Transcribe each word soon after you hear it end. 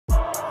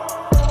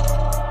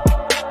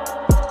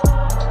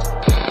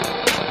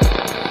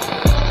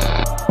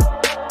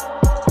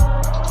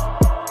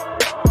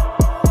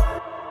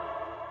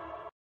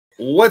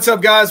What's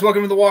up, guys?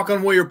 Welcome to the Walk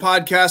On Warrior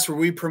podcast, where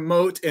we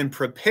promote and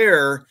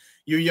prepare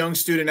you young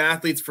student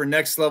athletes for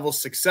next level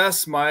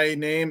success. My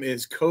name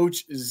is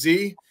Coach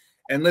Z.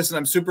 And listen,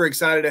 I'm super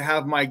excited to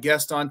have my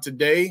guest on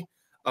today.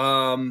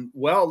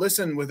 Well,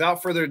 listen,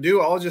 without further ado,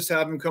 I'll just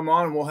have him come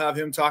on and we'll have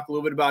him talk a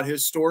little bit about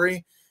his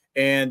story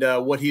and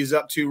what he's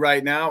up to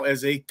right now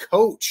as a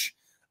coach.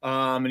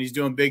 And he's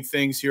doing big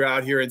things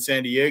out here in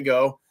San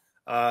Diego.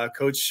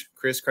 Coach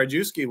Coach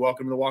Kryjewski,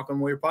 welcome to the Walk On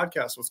Warrior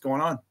podcast. What's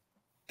going on?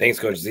 Thanks,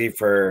 Coach Z,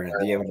 for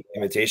the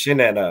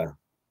invitation and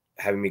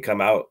having me come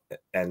out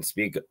and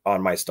speak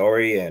on my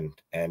story and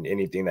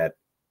anything that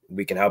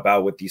we can help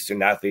out with these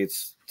student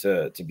athletes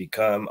to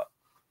become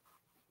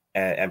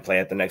and play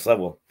at the next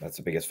level. That's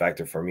the biggest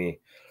factor for me.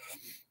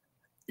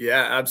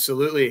 Yeah,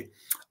 absolutely.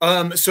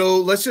 So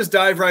let's just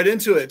dive right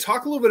into it.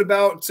 Talk a little bit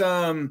about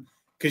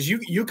because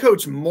you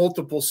coach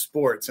multiple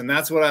sports, and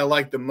that's what I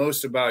like the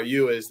most about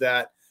you is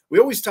that we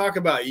always talk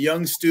about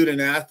young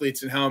student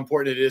athletes and how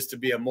important it is to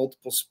be a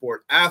multiple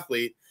sport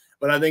athlete,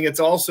 but I think it's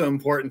also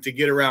important to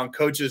get around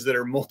coaches that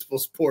are multiple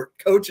sport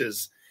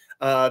coaches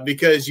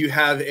because you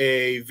have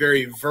a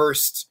very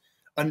versed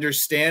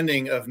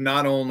understanding of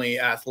not only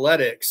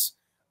athletics,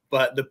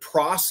 but the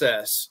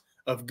process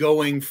of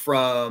going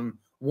from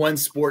one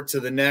sport to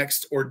the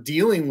next or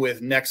dealing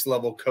with next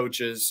level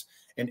coaches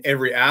in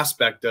every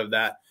aspect of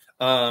that.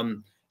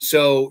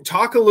 So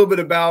talk a little bit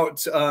about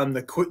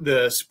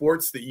the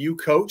sports that you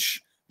coach,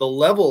 the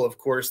level, of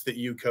course, that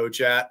you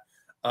coach at,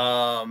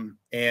 and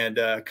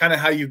kind of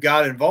how you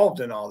got involved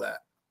in all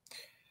that.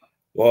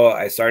 Well,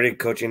 I started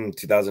coaching in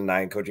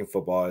 2009. Coaching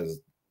football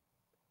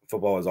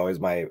was always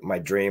my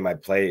dream. I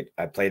played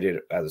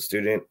it as a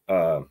student,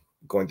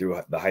 going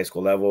through the high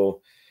school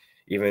level.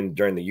 Even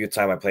during the youth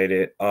time, I played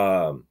it.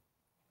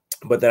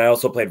 But then I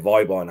also played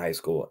volleyball in high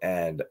school.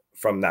 And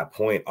from that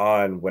point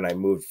on, when I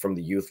moved from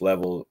the youth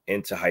level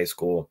into high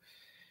school,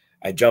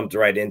 I jumped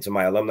right into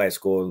my alumni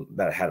school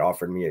that had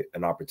offered me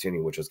an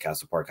opportunity, which was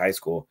Castle Park High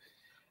School.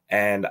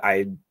 And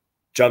I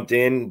jumped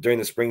in during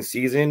the spring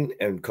season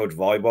and coached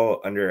volleyball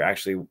under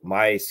actually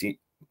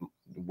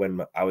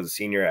when I was a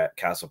senior at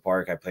Castle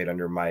Park. I played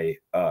under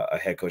a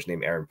head coach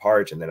named Aaron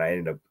Parch. And then I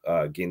ended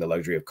up getting the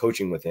luxury of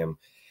coaching with him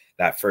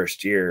that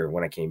first year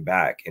when I came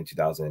back in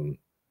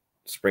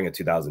spring of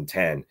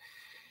 2010.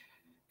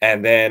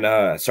 And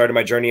then started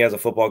my journey as a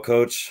football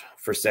coach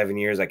for 7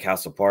 years at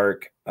Castle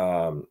Park.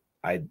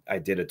 I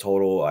did a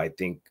total, I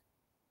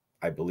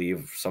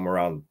believe somewhere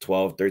around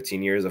 12,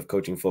 13 years of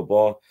coaching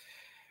football,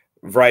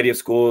 variety of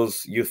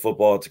schools, youth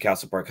football to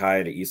Castle Park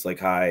High to East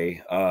Lake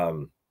High,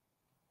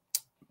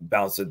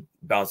 bounced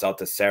out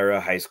to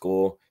Sarah High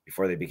School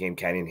before they became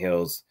Canyon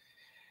Hills.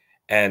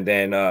 And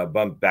then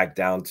bumped back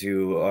down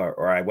to,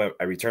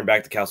 I returned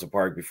back to Castle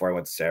Park before I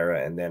went to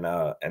Sarah, and then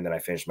I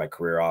finished my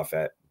career off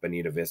at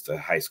Bonita Vista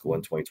High School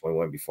in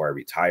 2021 before I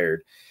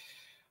retired.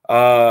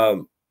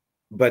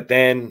 But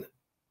then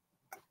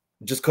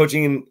just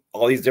coaching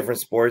all these different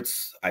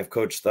sports. I've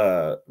coached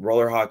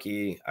roller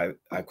hockey.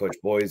 I've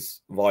coached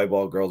boys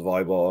volleyball, girls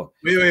volleyball.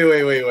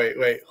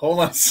 Wait. Hold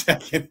on a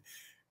second.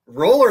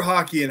 Roller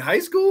hockey in high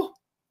school?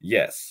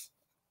 Yes.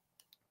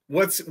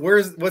 What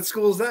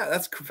school is that?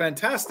 That's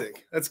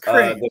fantastic. That's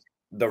great.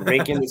 The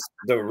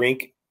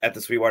rink at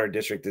the Sweetwater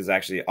District is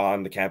actually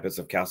on the campus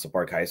of Castle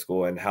Park High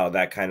School, and how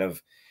that kind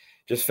of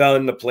just fell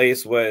into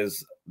place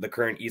was the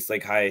current East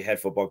Lake High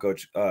head football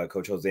coach,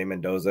 Coach Jose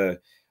Mendoza,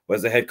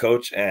 was the head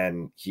coach,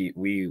 and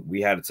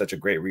we had such a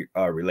great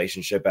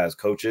relationship as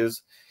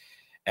coaches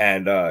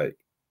and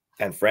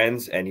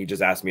friends, and he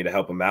just asked me to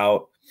help him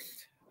out.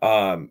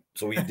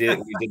 So we did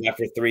that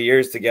for 3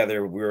 years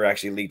together. We were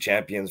actually league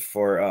champions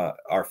for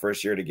our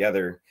first year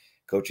together,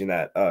 coaching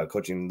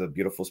the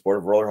beautiful sport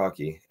of roller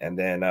hockey. And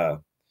then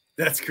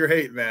that's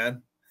great,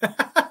 man.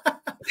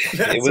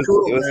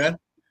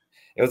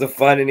 It was a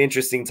fun and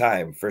interesting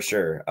time for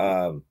sure.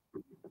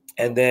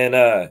 And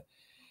then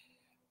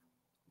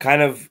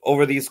kind of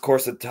over this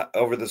course of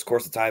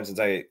time, since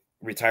I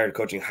retired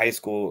coaching high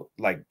school,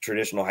 like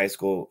traditional high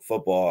school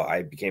football,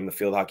 I became the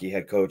field hockey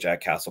head coach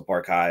at Castle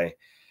Park High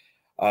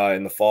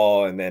in the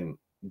fall. And then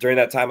during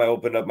that time, I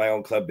opened up my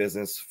own club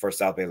business for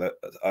South Bay,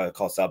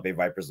 called South Bay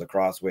Vipers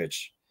Lacrosse,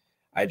 which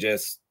I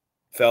just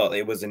felt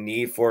it was a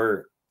need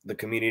for the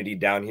community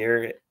down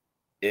here.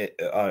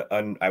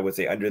 I would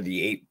say under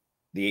the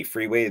 8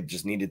 freeway, it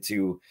just needed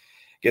to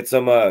get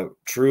some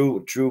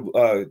true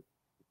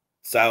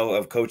style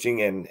of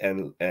coaching and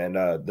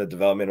the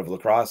development of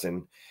lacrosse.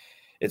 And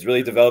it's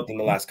really developed in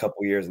the last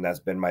couple of years, and that's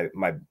been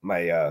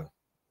my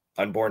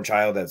unborn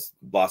child that's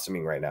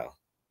blossoming right now.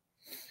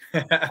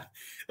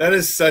 That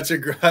is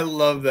I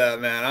love that,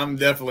 man. I'm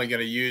definitely going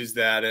to use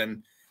that.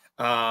 And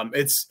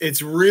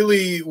it's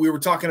really, we were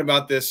talking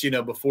about this,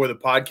 before the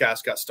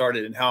podcast got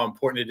started, and how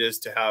important it is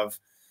to have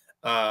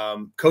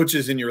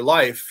coaches in your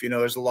life.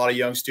 There's a lot of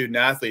young student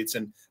athletes.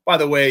 And by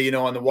the way,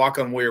 on the Walk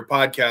On Warrior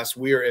podcast,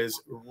 we're as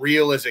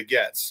real as it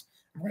gets.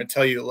 I'm going to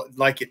tell you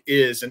like it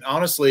is. And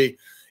honestly,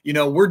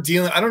 we're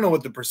dealing, I don't know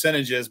what the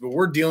percentage is, but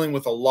we're dealing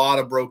with a lot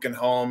of broken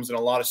homes and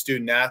a lot of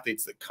student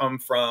athletes that come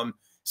from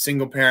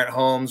single parent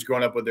homes,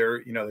 growing up with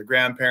their, their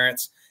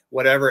grandparents,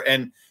 whatever.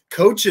 And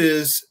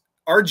coaches,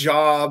 our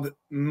job,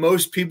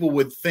 most people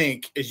would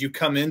think as you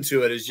come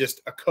into it, is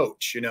just a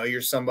coach.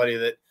 You're somebody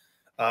that,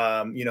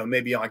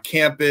 maybe on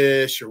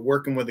campus, you're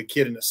working with a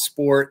kid in a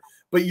sport,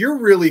 but you're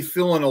really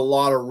filling a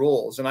lot of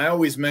roles. And I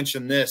always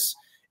mention this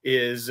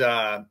is,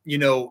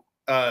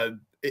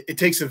 it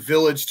takes a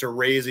village to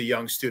raise a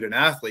young student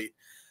athlete.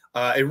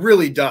 It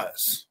really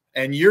does.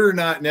 And you're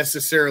not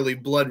necessarily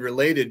blood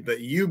related, but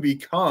you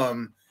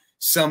become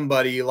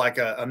somebody like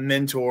a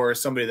mentor,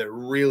 somebody that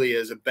really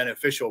is a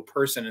beneficial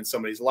person in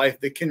somebody's life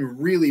that can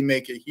really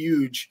make a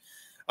huge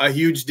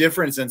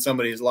difference in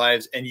somebody's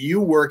lives. And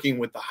you working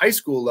with the high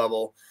school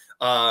level,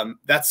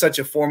 that's such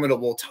a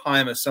formidable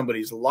time of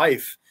somebody's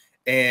life.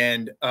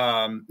 And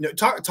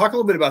talk a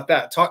little bit about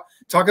that.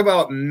 Talk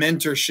about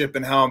mentorship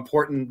and how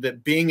important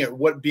that being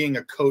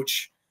a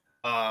coach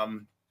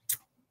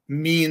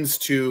means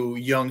to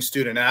young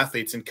student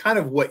athletes, and kind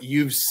of what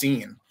you've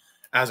seen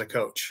as a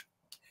coach.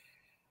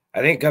 I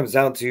think it comes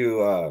down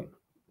to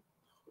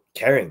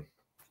caring,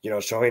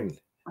 showing.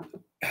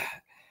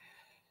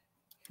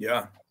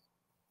 Yeah.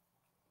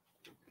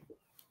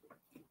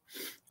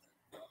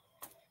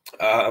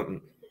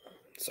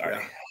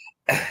 Sorry.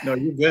 Yeah. No,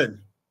 you're good.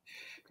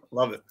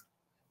 Love it.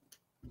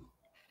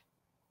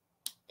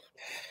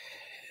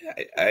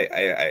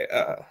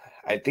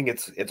 I think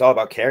it's all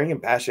about caring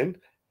and passion,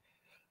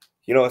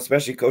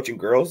 especially coaching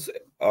girls.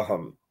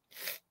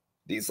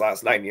 These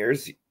last 9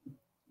 years,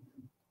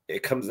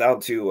 it comes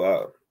down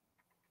to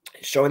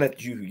showing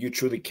that you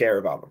truly care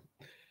about them.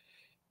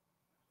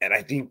 And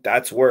I think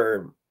that's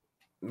where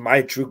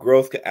my true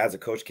growth as a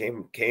coach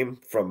came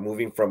from,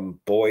 moving from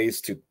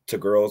boys to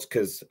girls.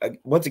 Because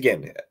once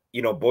again,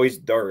 boys,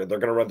 they're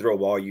gonna run through a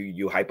wall.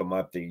 You hype them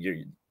up,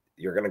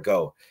 you're gonna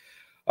go.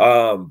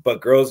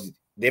 But girls,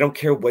 they don't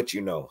care what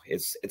you know.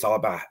 It's all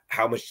about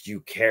how much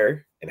you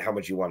care and how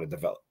much you want to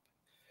develop.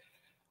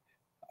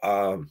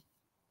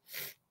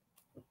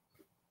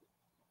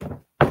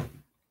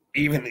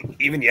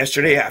 Even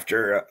yesterday,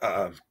 after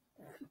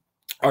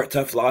our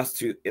tough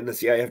loss in the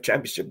CIF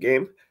championship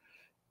game,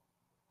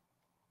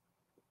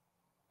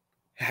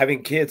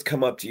 having kids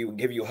come up to you and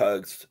give you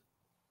hugs,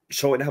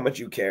 showing how much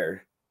you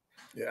care.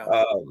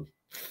 Yeah.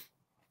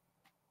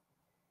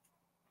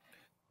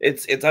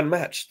 It's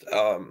unmatched.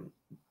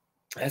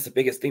 That's the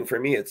biggest thing for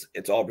me.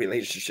 It's all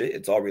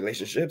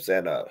relationships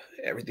and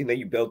everything that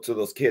you build to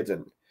those kids.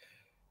 And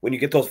when you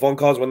get those phone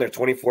calls when they're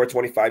 24,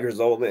 25 years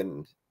old,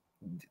 and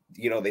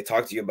they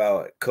talk to you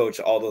about, coach,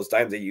 all those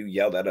times that you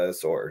yelled at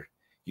us or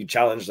you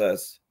challenged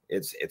us,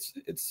 it's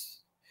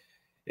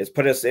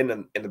put us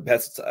in the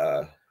best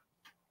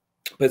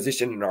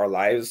position in our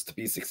lives to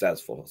be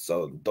successful.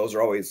 So those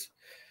are always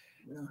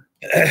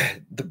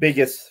the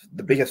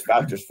biggest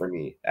factors for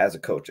me as a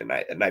coach, and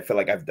I feel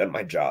like I've done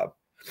my job.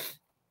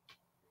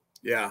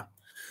 Yeah.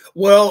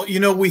 Well,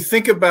 we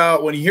think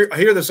about, I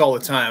hear this all the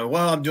time.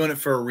 Well, I'm doing it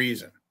for a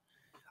reason.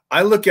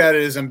 I look at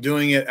it as I'm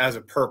doing it as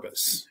a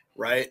purpose,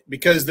 right?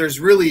 Because there's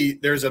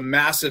a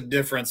massive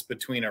difference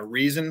between a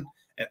reason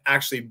and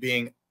actually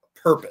being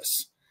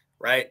purpose,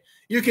 right?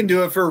 You can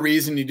do it for a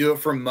reason, you do it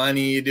for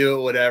money, you do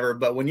it whatever,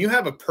 but when you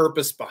have a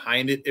purpose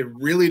behind it, it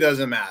really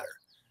doesn't matter,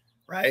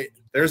 right?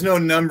 There's no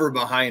number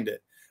behind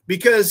it.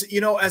 Because,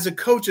 as a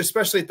coach,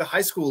 especially at the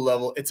high school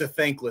level, it's a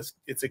thankless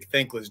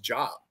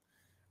job,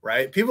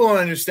 right? People don't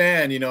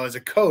understand, as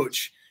a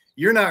coach,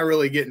 you're not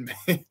really getting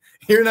paid.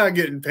 You're not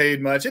getting paid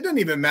much. It doesn't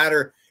even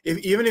matter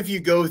even if you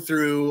go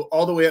through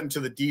all the way up into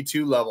the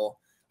D2 level.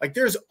 Like,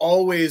 there's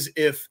always,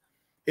 if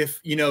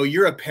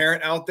you're a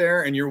parent out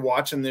there and you're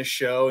watching this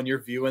show and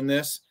you're viewing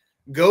this,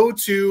 go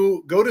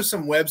to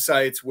some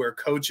websites where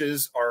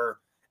coaches are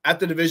at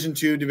the Division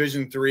II,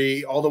 Division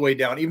III, all the way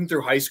down, even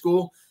through high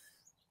school,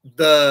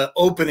 the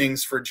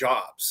openings for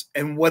jobs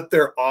and what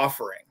they're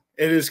offering.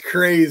 It is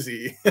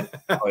crazy.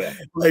 Oh, yeah.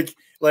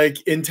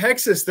 Like in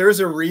Texas, there's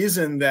a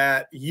reason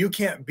that you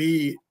can't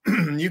be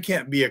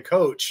a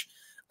coach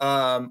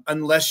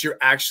unless you're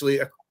actually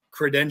a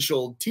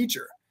credentialed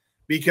teacher,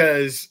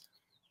 because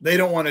they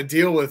don't want to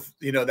deal with,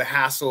 the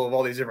hassle of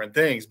all these different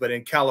things. But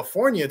in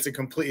California, it's a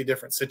completely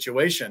different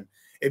situation.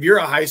 If you're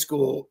a high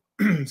school,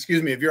 if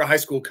you're a high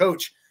school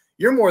coach,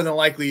 you're more than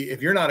likely,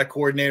 if you're not a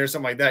coordinator or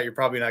something like that, you're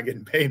probably not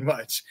getting paid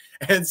much.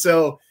 And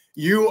so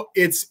you're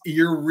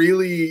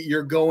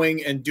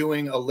going and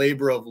doing a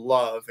labor of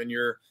love, and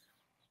you're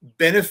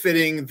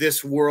benefiting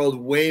this world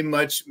way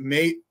more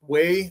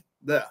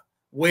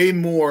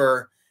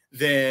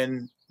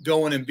than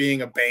going and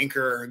being a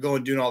banker or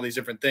going doing all these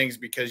different things,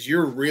 because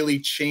you're really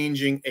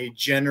changing a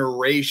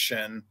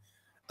generation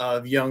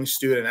of young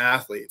student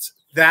athletes.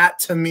 That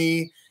to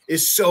me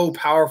is so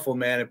powerful,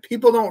 man. And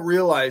people don't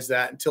realize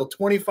that until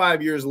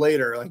 25 years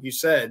later. Like you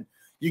said,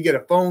 you get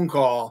a phone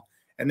call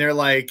and they're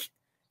like,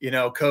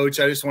 coach,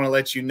 I just want to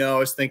let you know, I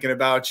was thinking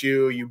about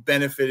you. You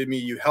benefited me.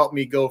 You helped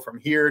me go from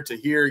here to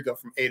here, go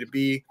from A to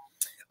B.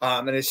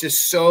 And it's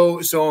just so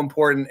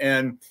important.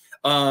 And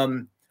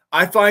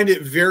I find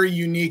it very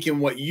unique in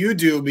what you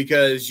do,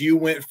 because you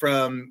went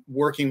from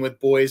working with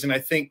boys, and I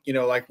think, you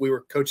know, like we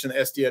were coaching the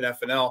SD and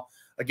FNL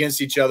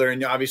against each other,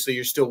 and obviously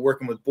you're still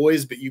working with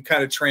boys, but you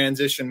kind of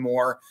transition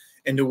more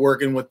into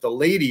working with the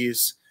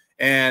ladies.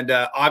 And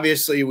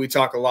obviously we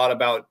talk a lot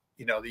about,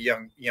 you know, the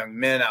young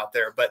men out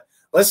there, but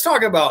let's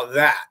talk about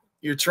that,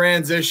 your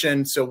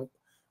transition. So,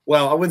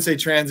 well, I wouldn't say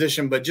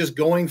transition, but just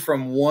going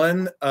from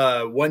one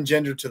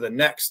gender to the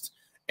next,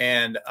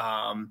 and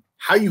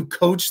how you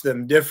coach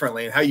them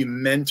differently and how you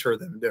mentor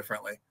them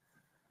differently.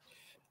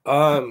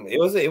 It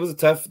was a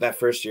tough that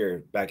first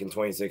year back in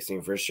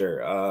 2016 for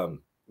sure.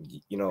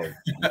 You know,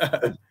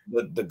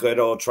 the good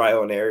old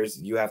trial and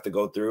errors you have to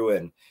go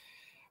through,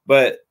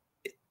 but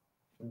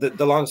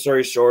the long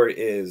story short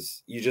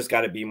is you just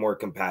got to be more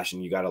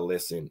compassionate. You got to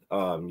listen.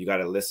 You got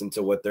to listen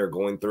to what they're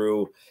going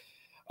through.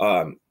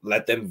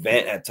 Let them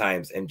vent at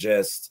times and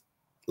just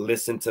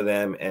listen to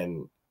them,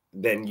 and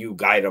then you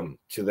guide them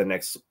to the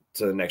next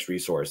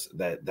resource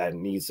that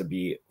needs to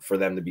be for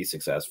them to be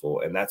successful.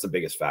 And that's the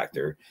biggest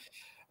factor.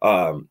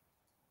 You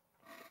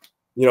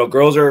know,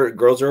 girls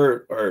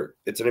are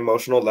it's an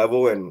emotional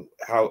level, and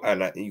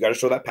you got to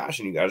show that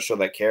passion, you got to show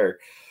that care,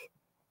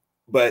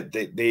 but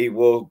they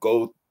will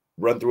go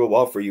run through a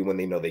wall for you when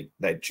they know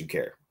that you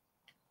care.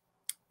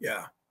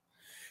 Yeah.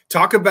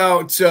 Talk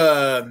about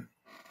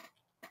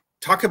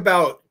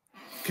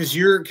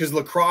because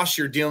lacrosse,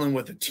 you're dealing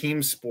with a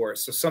team sport.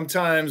 So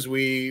sometimes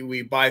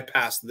we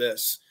bypass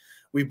this.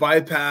 We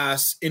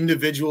bypass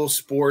individual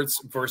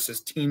sports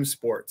versus team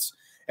sports.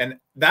 And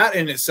that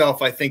in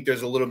itself, I think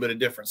there's a little bit of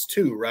difference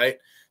too, right?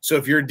 So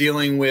if you're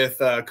dealing with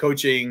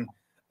coaching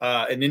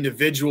an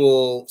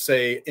individual,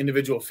 say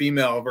individual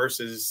female,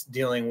 versus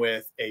dealing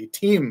with a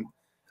team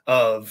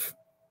of,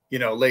 you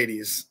know,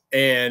 ladies,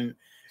 and,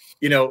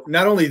 you know,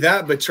 not only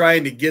that, but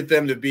trying to get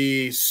them to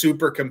be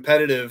super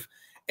competitive.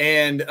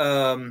 And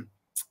let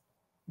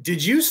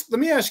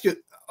me ask you,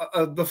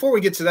 before we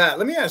get to that,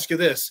 let me ask you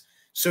this.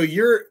 So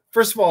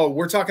first of all,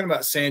 we're talking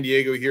about San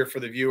Diego here for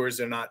the viewers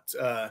that are not,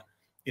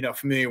 you know,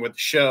 familiar with the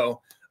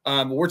show.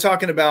 We're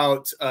talking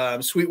about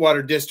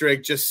Sweetwater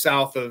District, just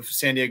south of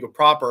San Diego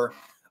proper.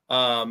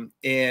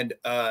 And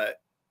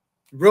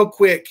real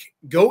quick,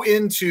 go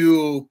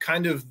into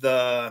kind of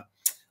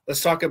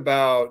let's talk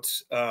about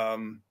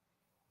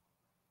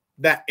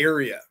that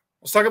area.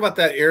 Let's talk about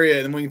that area,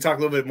 and then we can talk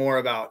a little bit more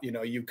about, you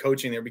know, you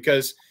coaching there,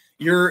 because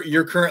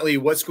you're currently,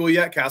 what school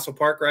you at? Castle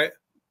Park, right?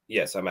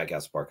 Yes, I'm at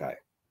Castle Park High.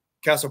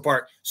 Castle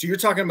Park. So you're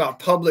talking about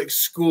public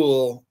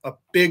school, a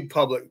big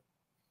public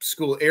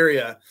school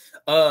area.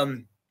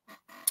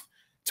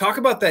 Talk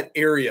about that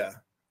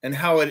area and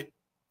how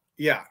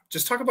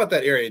just talk about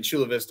that area in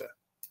Chula Vista.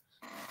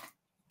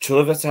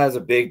 Chula Vista has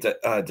a big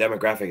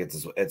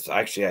demographic. It's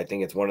actually, I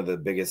think it's one of the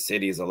biggest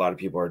cities. A lot of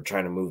people are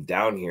trying to move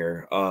down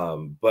here.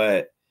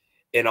 But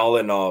in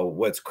all,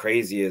 what's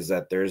crazy is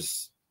that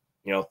there's,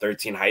 you know,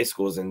 13 high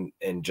schools in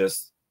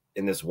just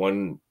in this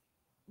one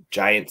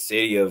giant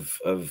city of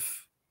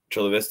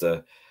Chula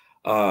Vista.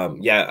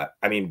 Yeah,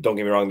 I mean, don't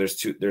get me wrong,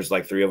 there's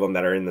like 3 of them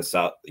that are in the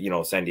south, you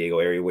know, San Diego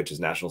area, which is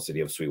National City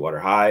of Sweetwater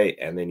High,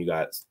 and then you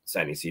got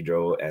San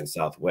Ysidro and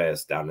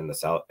Southwest down in the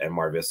south, and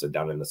Mar Vista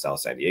down in the South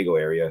San Diego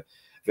area,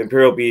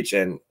 Imperial Beach,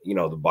 and, you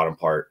know, the bottom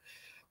part.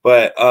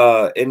 But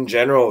in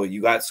general,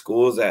 you got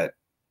schools that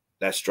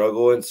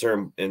struggle in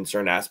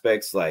certain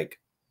aspects, like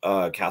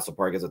Castle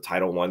Park is a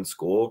Title I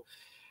school.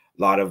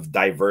 A lot of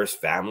diverse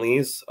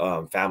families,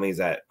 families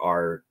that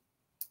are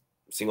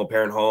single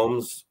parent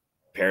homes,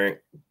 parent,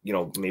 you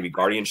know, maybe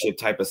guardianship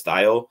type of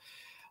style.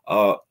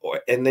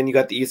 And then you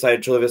got the east side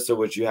of Chula Vista,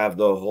 which you have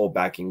the whole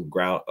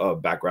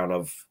background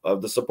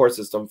of the support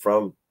system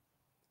from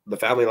the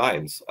family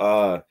lines.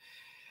 And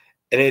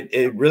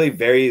it really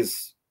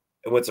varies.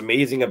 And what's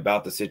amazing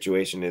about the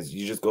situation is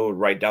you just go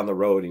right down the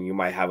road and you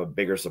might have a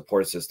bigger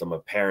support system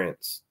of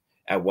parents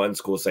at one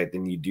school site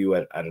than you do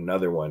at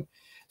another one.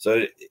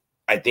 So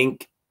I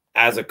think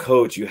as a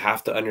coach, you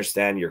have to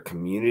understand your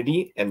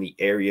community and the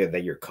area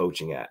that you're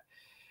coaching at.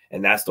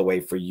 And that's the way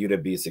for you to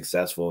be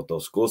successful at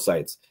those school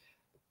sites.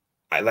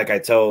 I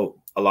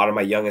tell a lot of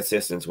my young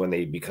assistants when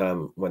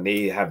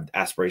they have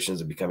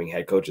aspirations of becoming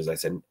head coaches, I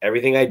said,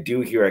 everything I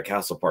do here at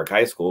Castle Park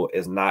High School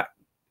is not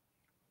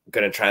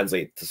going to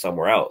translate to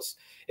somewhere else.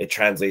 It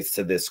translates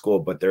to this school,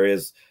 but there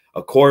is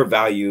a core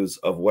values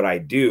of what I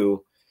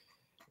do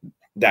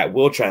that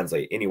will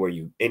translate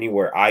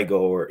anywhere I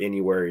go, or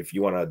anywhere if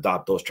you want to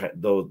adopt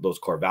those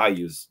core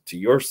values to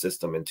your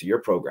system and to your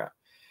program.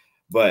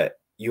 But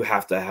you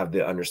have to have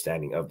the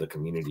understanding of the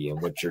community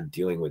and what you're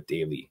dealing with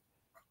daily.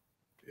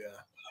 Yeah.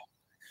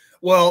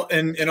 Well,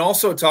 and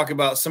also talk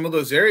about some of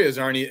those areas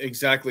aren't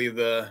exactly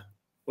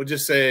we'll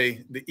just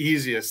say the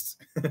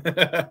easiest.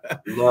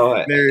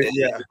 No,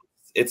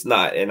 it's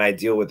not. And I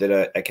deal with it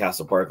at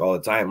Castle Park all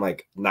the time,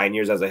 like 9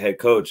 years as a head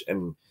coach.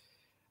 And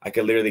I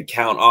could literally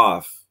count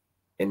off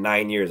in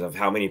 9 years of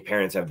how many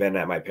parents have been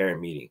at my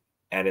parent meeting.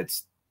 And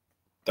it's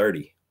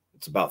 30.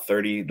 It's about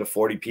 30 to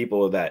 40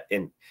 people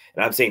and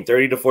I'm saying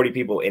 30 to 40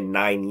 people in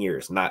 9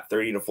 years, not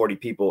 30 to 40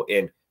 people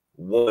in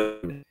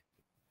one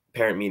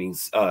parent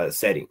meetings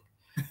setting.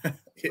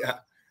 Yeah.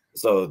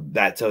 So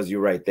that tells you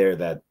right there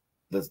that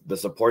the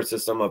support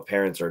system of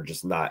parents are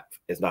just not,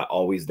 it's not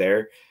always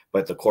there,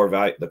 but the core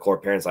value, the core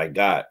parents I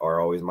got are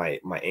always my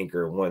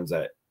anchor ones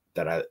that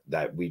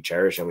we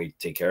cherish and we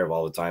take care of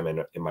all the time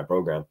in my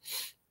program.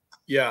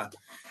 Yeah.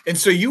 And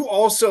so you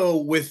also,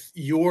 with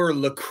your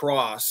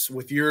lacrosse,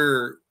 with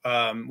your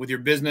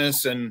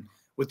business and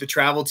with the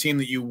travel team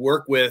that you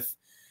work with,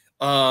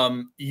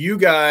 you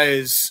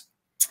guys,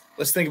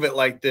 let's think of it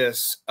like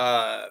this.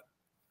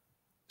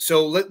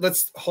 So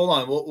let's hold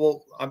on.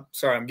 I'm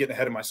sorry, I'm getting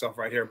ahead of myself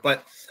right here,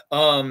 but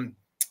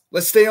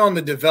let's stay on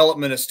the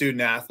development of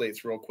student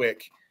athletes real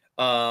quick.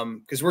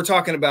 Because we're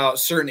talking about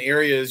certain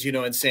areas, you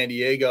know, in San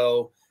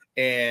Diego,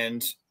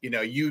 and, you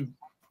know, you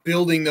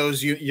building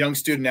those young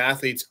student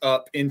athletes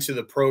up into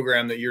the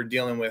program that you're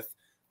dealing with.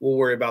 We'll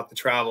worry about the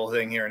travel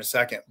thing here in a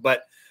second,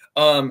 but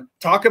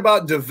talk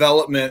about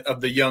development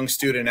of the young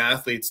student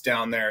athletes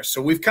down there.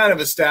 So we've kind of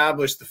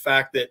established the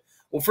fact that,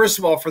 well, first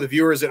of all, for the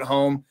viewers at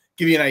home,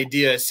 give you an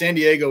idea, San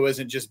Diego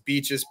isn't just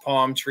beaches,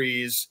 palm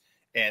trees,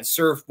 and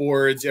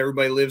surfboards.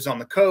 Everybody lives on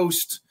the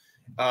coast.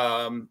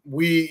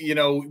 You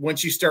know,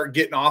 once you start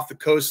getting off the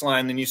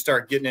coastline, then you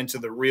start getting into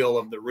the real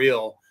of the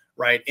real,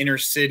 right? Inner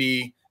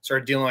city,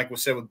 start dealing, like we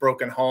said, with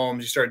broken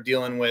homes. You start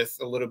dealing with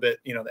a little bit,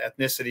 you know, the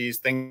ethnicities,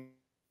 things.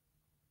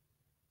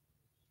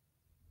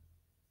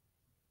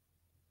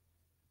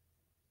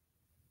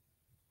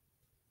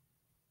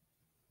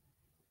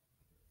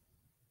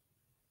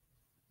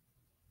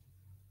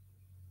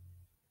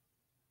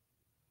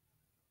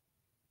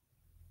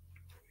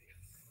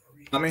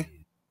 Me?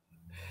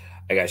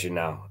 I got you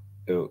now.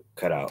 It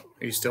cut out.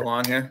 Are you still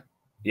on here?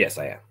 Yes,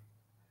 I am.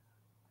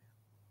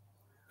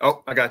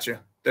 Oh, I got you.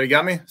 There, you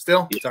got me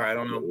still? Yeah. Sorry, I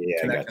don't know.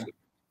 Yeah, I got you.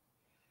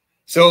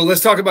 So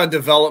let's talk about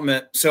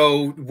development.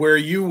 So where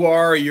you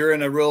are, you're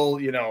in a real,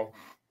 you know,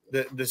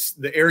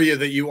 the area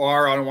that you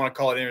are, I don't want to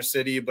call it inner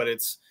city, but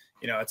it's,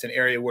 you know, it's an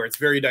area where it's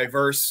very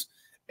diverse.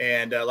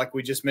 And like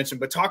we just mentioned,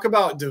 but talk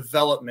about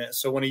development.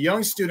 So when a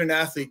young student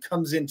athlete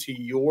comes into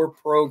your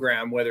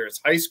program, whether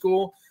it's high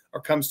school or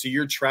comes to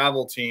your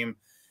travel team,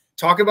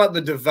 talk about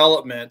the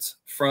development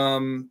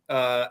from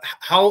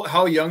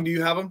how young do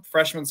you have them?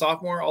 Freshman,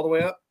 sophomore, all the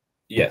way up?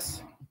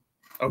 Yes.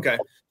 Okay.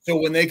 So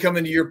when they come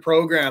into your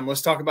program,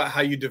 let's talk about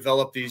how you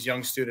develop these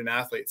young student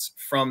athletes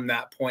from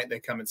that point they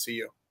come and see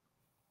you.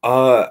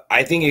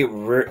 I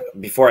think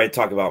before I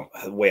talk about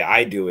the way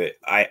I do it,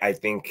 I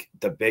think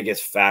the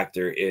biggest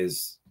factor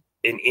is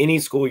in any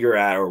school you're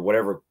at or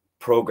whatever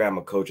program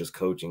a coach is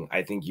coaching,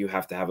 I think you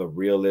have to have a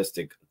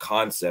realistic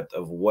concept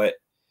of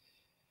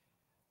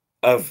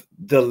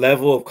the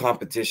level of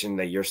competition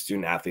that your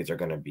student athletes are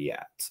going to be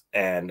at.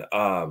 And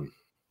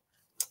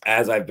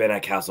as I've been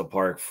at Castle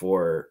Park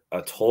for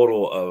a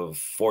total of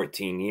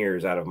 14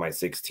 years out of my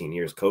 16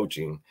 years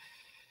coaching,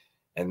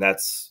 and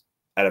that's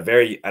and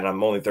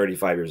I'm only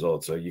 35 years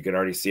old. So you can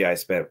already see I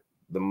spent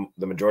the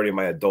majority of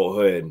my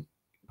adulthood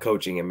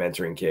coaching and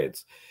mentoring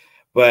kids.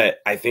 But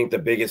I think the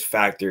biggest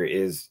factor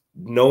is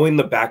knowing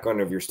the background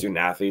of your student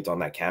athletes on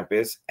that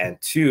campus, and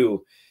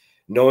two,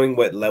 knowing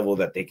what level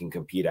that they can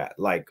compete at.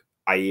 Like,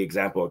 i.e.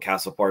 example, at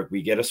Castle Park,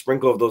 we get a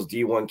sprinkle of those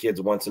D1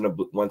 kids once in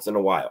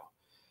a while.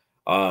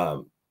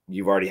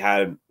 You've already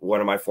had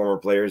one of my former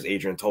players,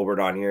 Adrian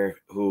Tolbert, on here,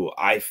 who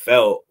I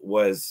felt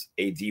was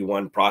a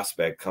D1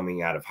 prospect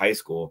coming out of high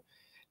school.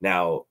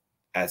 Now,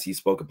 as he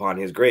spoke upon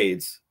his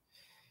grades,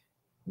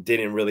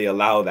 didn't really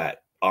allow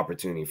that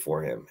opportunity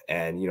for him.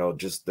 And, you know,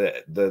 just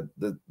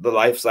the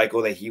life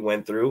cycle that he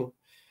went through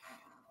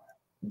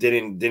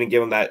didn't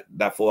give him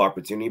that full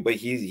opportunity, but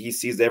he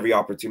seized every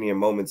opportunity and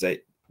moments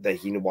that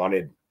he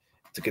wanted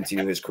to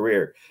continue his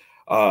career.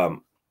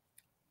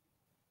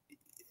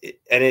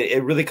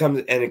 It really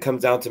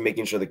comes down to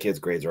making sure the kids'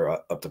 grades are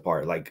up to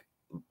par. Like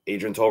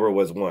Adrian Tolbert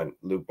was one,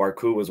 Luke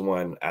Barku was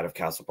one out of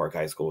Castle Park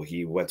High School.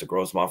 He went to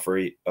Grossmont for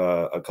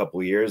a couple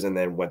of years and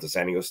then went to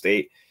San Diego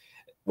State,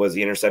 was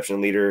the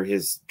interception leader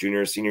his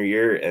senior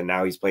year, and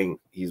now he's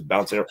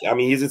bouncing. I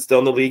mean, he's still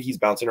in the league, he's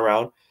bouncing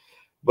around.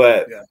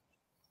 But yeah.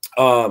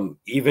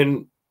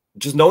 Even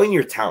just knowing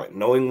your talent,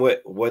 knowing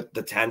what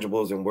the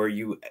tangibles and where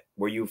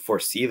you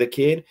foresee the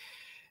kid,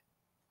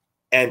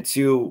 and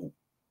to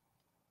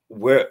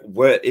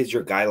what is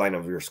your guideline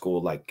of your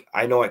school. Like,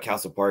 I know at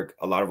Castle Park,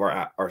 a lot of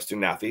our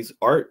student athletes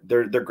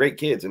they're great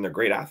kids and they're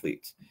great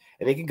athletes,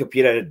 and they can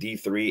compete at a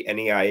D3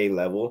 NAIA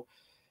level.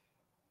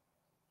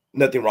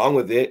 Nothing wrong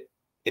with it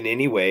in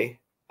any way.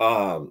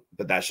 But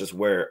that's just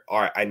where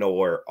I know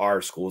where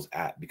our school's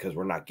at, because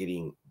we're not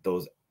getting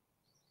those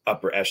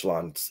upper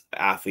echelon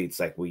athletes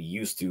like we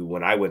used to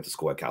when I went to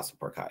school at Castle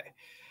Park High.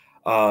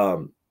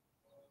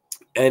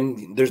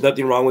 And there's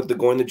nothing wrong with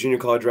going the junior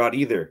college route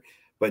either,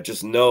 but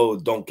just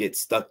don't get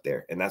stuck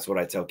there. And that's what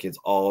I tell kids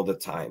all the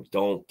time.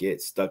 Don't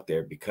get stuck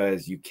there,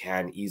 because you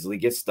can easily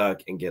get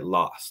stuck and get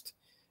lost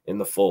in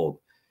the fold.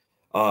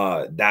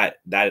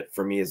 That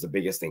for me is the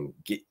biggest thing.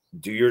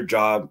 Do your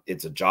job.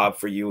 It's a job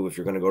for you. If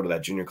you're going to go to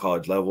that junior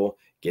college level,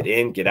 get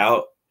in, get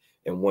out,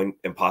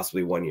 in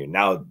possibly 1 year.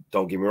 Now,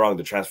 don't get me wrong,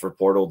 the transfer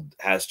portal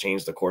has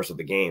changed the course of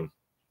the game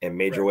in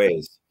major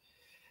ways.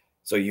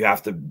 So you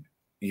have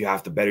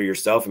to better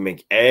yourself and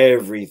make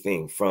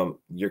everything from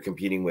you're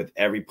competing with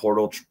every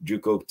portal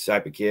JUCO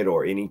type of kid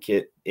or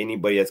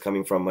anybody that's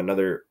coming from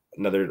another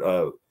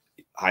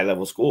high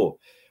level school,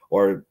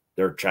 or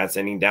they're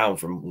transcending down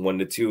from 1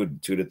 to 2,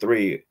 2 to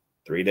 3,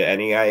 3 to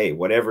NAIA,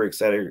 whatever, et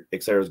cetera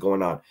is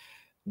going on.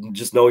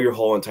 Just know your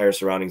whole entire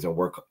surroundings and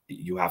work.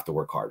 You have to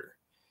work harder.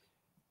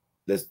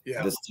 This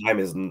time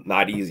is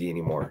not easy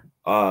anymore.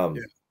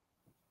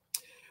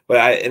 But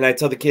I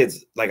tell the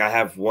kids, like, I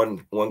have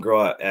one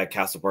girl at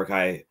Castle Park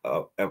High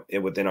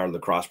within our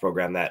lacrosse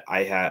program that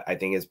I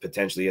think is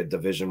potentially a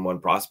Division I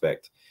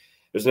prospect.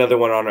 There's another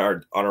one on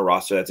our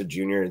roster that's a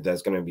junior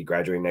that's going to be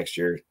graduating next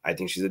year. I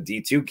think she's a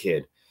D2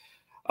 kid.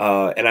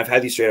 And I've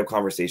had these straight up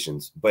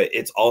conversations, but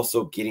it's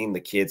also getting the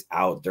kids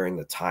out during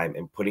the time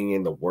and putting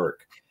in the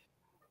work.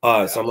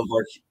 Some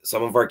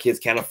of our kids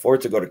can't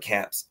afford to go to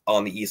camps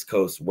on the East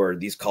Coast where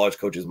these college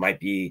coaches might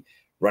be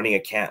running a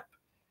camp.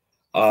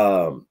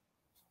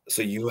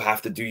 So you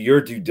have to do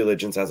your due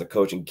diligence as a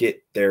coach and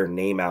get their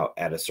name out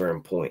at a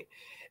certain point.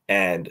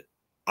 And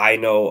I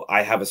know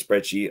I have a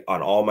spreadsheet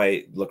on all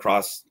my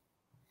lacrosse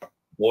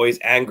boys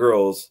and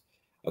girls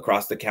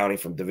across the county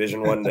from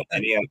Division I to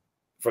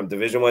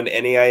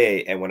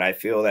NAIA. And when I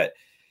feel that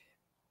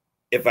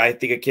if I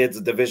think a kid's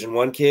a Division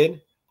I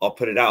kid, I'll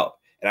put it out.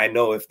 And I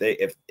know if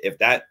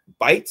that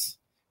bites,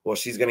 well,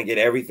 she's going to get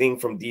everything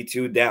from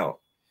D2 down.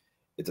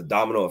 It's a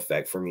domino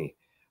effect for me.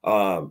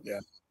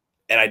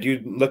 And I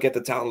do look at the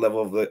talent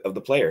level of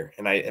the player,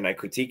 and I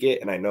critique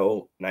it, and I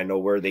know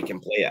where they can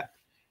play at.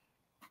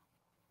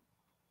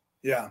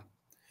 Yeah.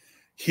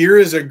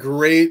 That's a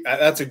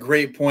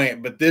great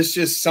point, but this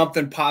just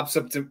something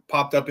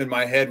popped up in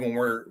my head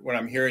when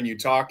I'm hearing you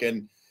talk.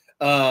 And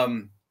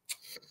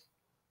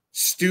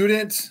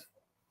student,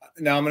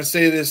 now I'm going to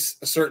say this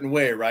a certain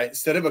way, right?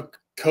 Instead of a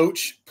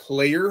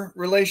coach-player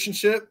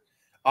relationship,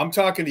 I'm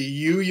talking to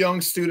you young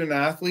student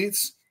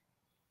athletes,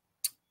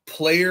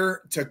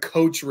 player to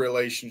coach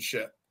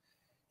relationship.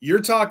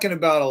 You're talking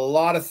about a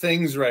lot of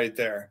things right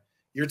there.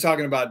 You're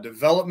talking about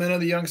development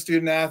of the young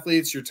student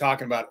athletes. You're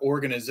talking about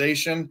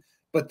organization.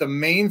 But the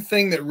main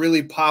thing that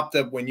really popped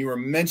up when you were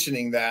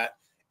mentioning that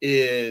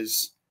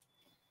is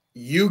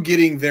you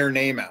getting their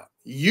name out,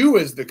 you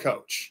as the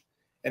coach,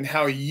 and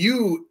how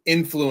you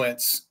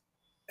influence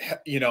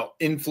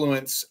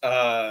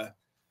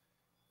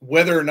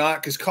whether or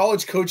not, because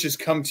college coaches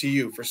come to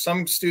you. For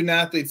some student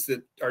athletes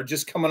that are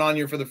just coming on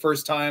you for the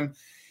first time,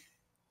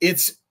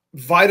 it's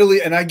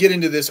vitally, and I get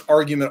into this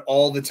argument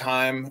all the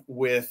time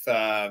with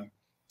other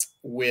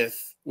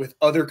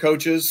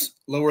coaches,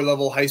 lower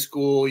level high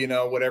school,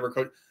 whatever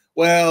coach.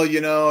 Well,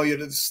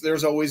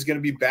 there's always going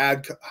to be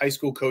bad high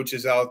school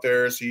coaches out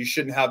there, so you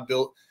shouldn't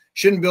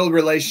build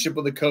relationship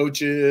with the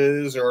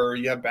coaches, or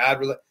you have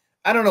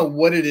I don't know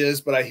what it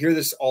is, but I hear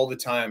this all the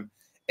time.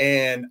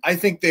 And I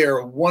think they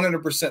are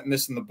 100%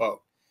 missing the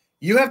boat.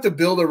 You have to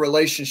build a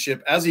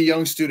relationship as a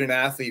young student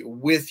athlete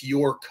with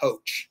your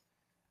coach.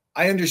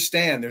 I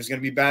understand there's going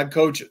to be bad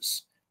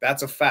coaches.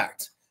 That's a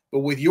fact. But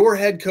with your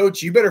head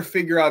coach, you better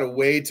figure out a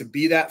way to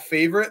be that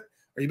favorite,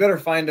 or you better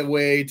find a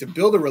way to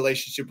build a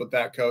relationship with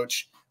that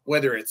coach,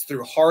 whether it's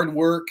through hard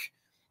work,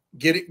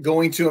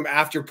 going to him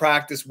after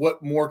practice.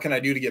 What more can I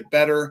do to get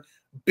better?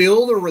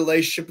 Build a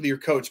relationship with your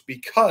coach,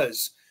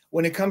 because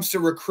when it comes to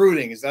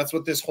recruiting, that's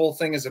what this whole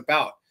thing is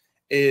about,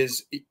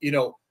 is,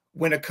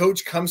 when a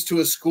coach comes to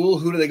a school,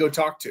 who do they go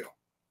talk to?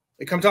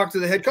 They come talk to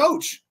the head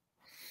coach,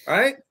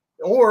 right?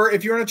 Or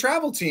if you're on a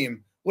travel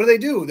team, what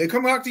do? They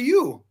come talk to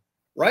you,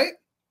 right?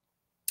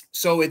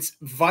 So it's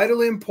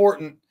vitally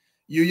important,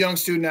 you young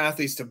student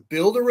athletes, to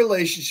build a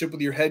relationship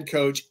with your head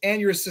coach and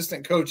your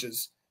assistant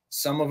coaches.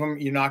 Some of them,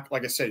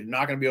 like I said, you're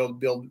not going to be able to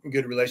build a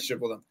good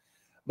relationship with them.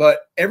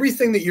 But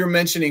everything that you're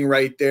mentioning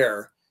right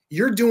there,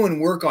 you're doing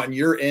work on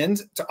your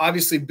end to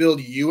obviously build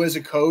you as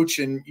a coach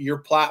and your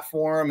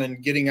platform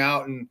and getting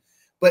out.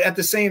 But at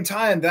the same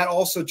time, that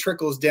also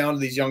trickles down to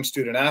these young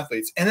student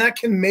athletes, and that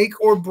can make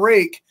or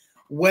break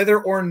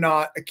whether or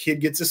not a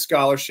kid gets a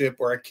scholarship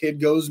or a kid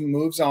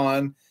moves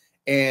on.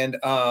 And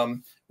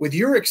with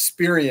your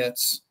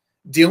experience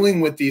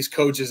dealing with these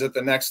coaches at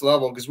the next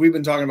level, because we've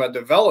been talking about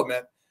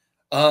development,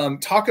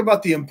 talk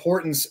about the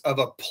importance of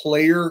a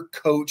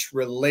player-coach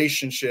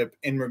relationship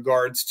in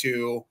regards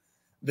to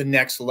the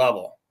next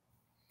level.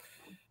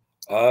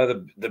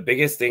 The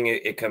biggest thing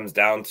it comes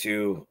down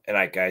to, and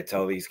I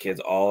tell these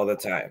kids all the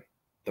time,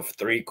 the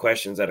 3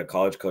 questions that a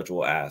college coach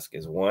will ask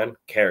is 1,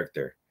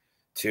 character,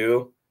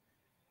 2,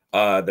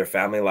 their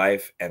family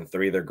life, and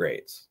 3, their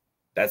grades.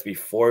 That's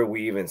before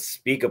we even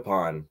speak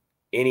upon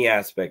any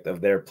aspect of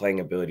their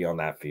playing ability on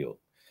that field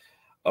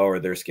or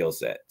their skill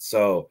set.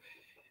 So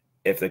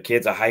if the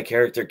kid's a high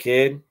character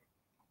kid,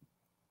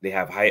 they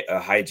have a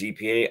high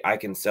GPA, I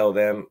can sell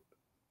them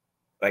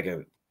like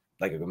an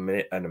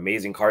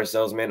amazing car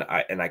salesman,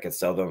 and I could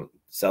sell them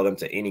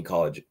to any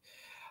college.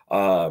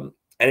 And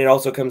it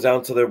also comes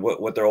down to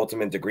what their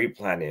ultimate degree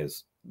plan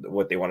is,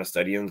 what they want to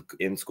study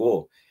in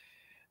school.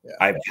 Yeah.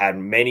 I've had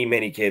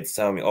many kids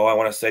tell me, oh, I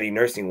want to study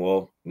nursing.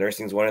 Well,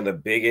 nursing is one of the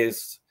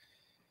biggest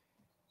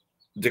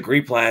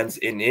degree plans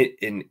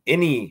in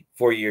any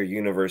 4-year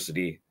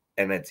university,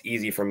 and it's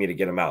easy for me to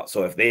get them out.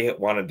 So if they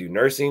want to do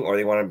nursing, or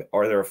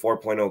they're a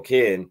 4.0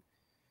 kid,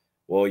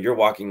 well, you're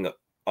walking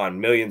on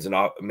millions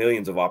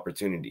of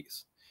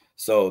opportunities.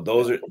 So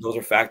those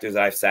are factors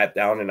that I've sat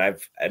down and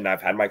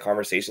I've had my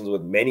conversations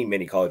with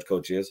many college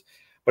coaches.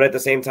 But at the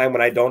same time,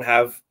 when I don't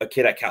have a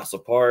kid at Castle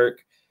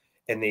Park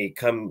and they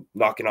come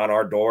knocking on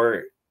our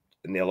door,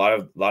 and a lot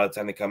of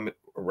time they come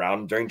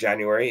around during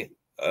January,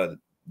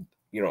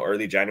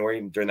 early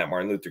January during that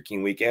Martin Luther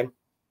King weekend.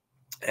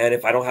 And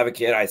if I don't have a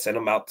kid, I send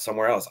them out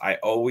somewhere else. I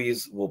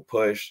always will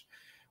push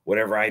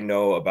whatever I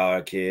know about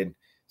a kid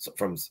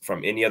from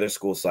any other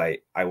school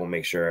site. I will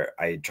make sure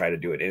I try to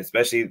do it. And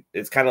especially,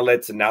 it's kind of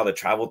led to now the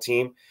travel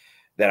team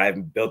that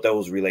I've built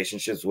those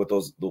relationships with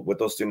those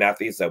student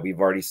athletes that we've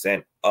already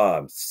sent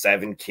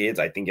 7 kids,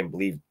 I think, and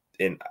believe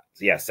in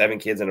 7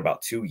 kids in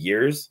about 2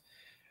 years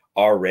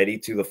already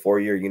to the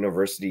 4-year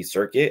university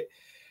circuit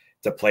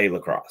to play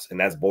lacrosse. And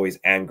that's boys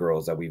and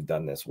girls that we've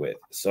done this with.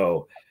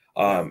 So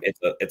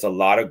it's a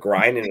lot of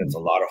grind and it's a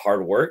lot of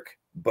hard work,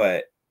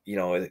 but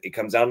it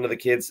comes down to the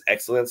kids'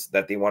 excellence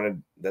that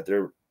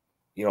they're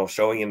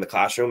showing in the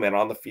classroom and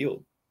on the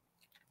field.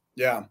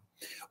 Yeah.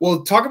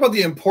 Well, talk about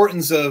the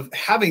importance of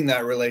having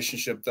that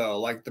relationship, though,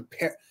 like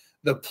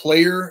the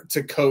player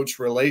to coach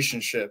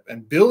relationship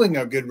and building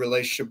a good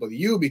relationship with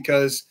you,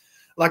 because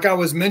like I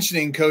was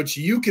mentioning, Coach,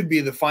 you could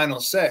be the final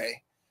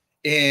say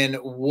in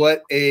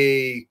what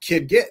a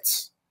kid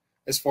gets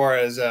as far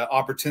as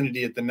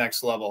opportunity at the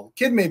next level.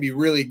 Kid may be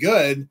really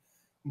good,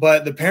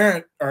 but the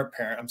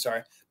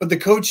but the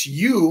coach,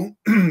 you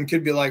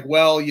could be like,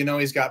 well,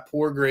 he's got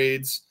poor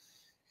grades.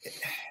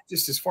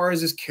 Just as far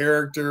as his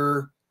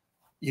character,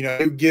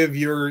 you give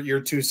your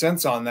 2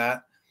 cents on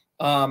that.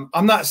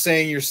 I'm not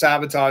saying you're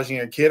sabotaging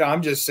a kid.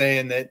 I'm just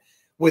saying that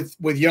with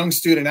young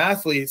student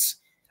athletes,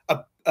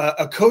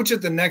 a coach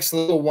at the next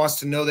level wants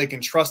to know they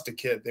can trust a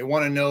kid. They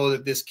want to know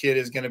that this kid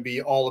is going to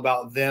be all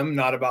about them,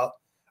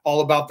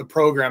 all about the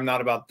program,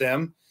 not about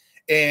them.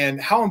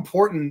 And how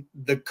important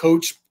the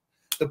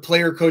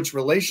player coach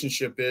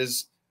relationship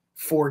is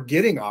for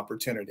getting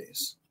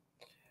opportunities.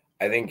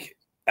 I think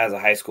as a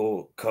high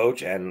school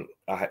coach and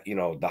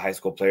the high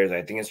school players,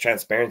 I think it's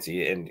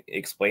transparency and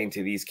explain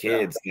to these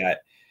kids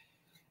that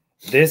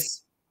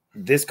this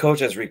coach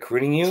that's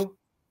recruiting you,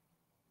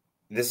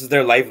 this is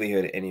their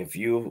livelihood. And if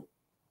you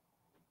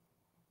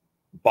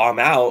bomb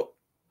out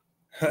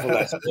from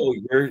that school,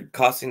 you're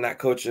costing that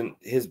coach and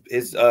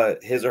his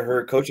or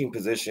her coaching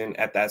position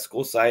at that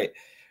school site,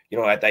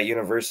 at that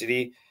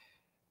university.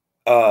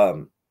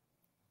 And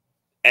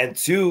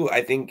 2,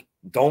 I think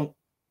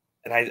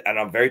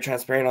I'm very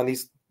transparent on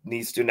these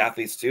student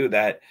athletes too,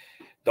 that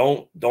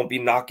don't be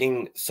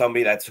knocking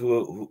somebody that's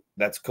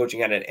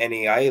coaching at an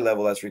NAIA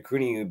level that's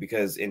recruiting you,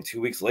 because in 2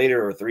 weeks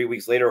later or 3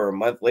 weeks later or a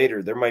month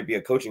later, there might be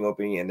a coaching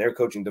opening and they're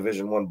coaching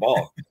Division I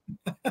ball.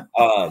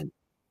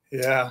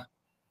 Yeah.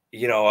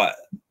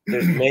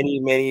 There's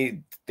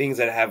many things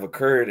that have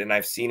occurred, and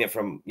I've seen it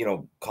from,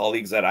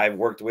 colleagues that I've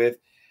worked with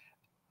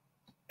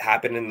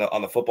happen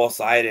on the football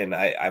side. And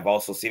I've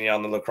also seen it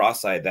on the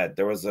lacrosse side, that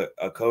there was a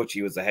coach,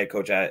 he was the head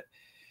coach at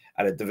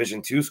a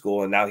Division II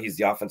school, and now he's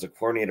the offensive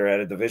coordinator at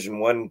a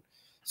Division I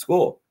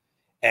school.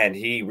 And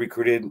he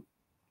recruited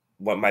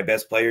my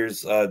best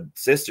player's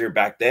sister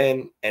back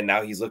then, and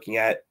now he's looking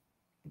at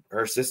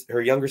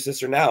her younger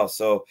sister now.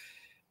 So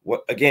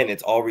again,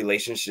 it's all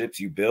relationships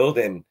you build,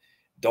 and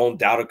don't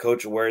doubt a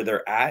coach where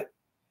they're at.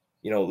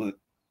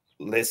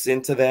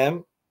 Listen to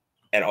them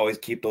and always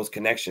keep those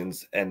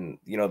connections. And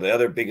the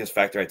other biggest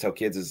factor I tell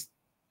kids is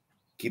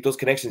keep those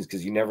connections,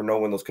 because you never know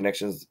when those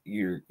connections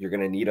you're going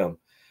to need them.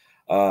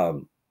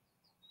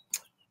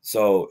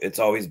 So it's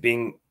always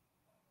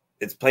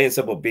it's plain and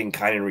simple, being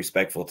kind and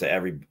respectful to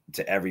every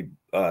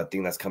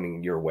thing that's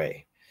coming your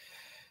way.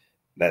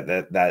 That's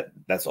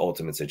the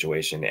ultimate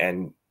situation.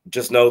 And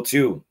just know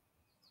too,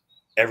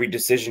 every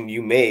decision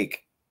you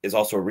make is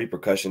also a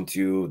repercussion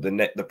to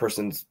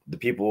the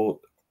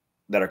people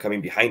that are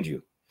coming behind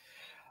you.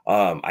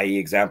 I.e.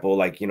 example,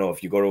 like,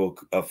 if you go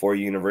to a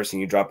 4-year university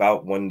and you drop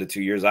out 1 to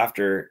 2 years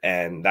after,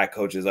 and that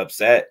coach is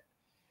upset,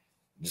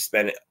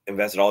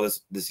 invested all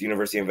this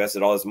university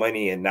invested all this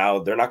money, and now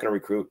they're not going to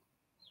recruit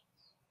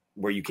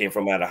where you came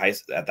from at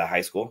the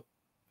high school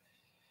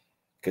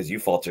because you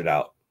faltered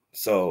out.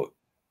 So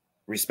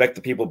respect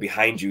the people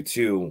behind you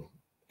too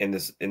in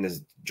this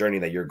journey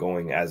that you're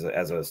going as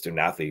a student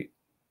athlete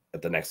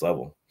at the next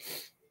level.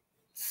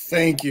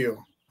 Thank you.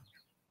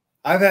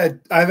 I've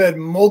had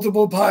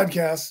multiple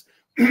podcasts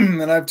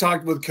and I've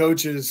talked with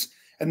coaches,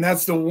 and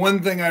that's the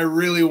one thing I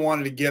really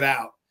wanted to get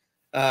out.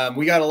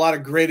 We got a lot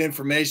of great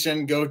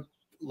information. Go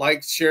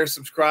like, share,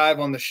 subscribe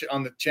on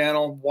the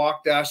channel,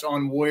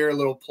 Walk-On Warrior,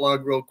 little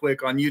plug real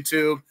quick on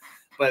YouTube.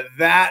 But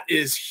that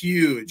is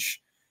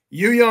huge.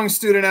 You young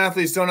student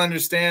athletes don't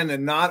understand that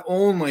not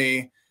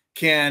only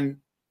can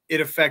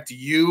it affect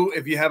you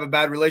if you have a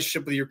bad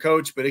relationship with your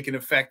coach, but it can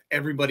affect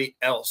everybody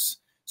else.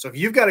 So if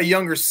you've got a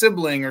younger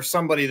sibling or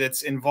somebody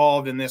that's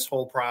involved in this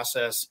whole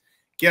process,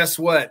 guess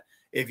what?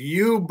 If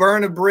you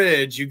burn a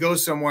bridge, you go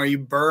somewhere, you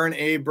burn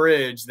a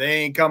bridge, they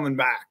ain't coming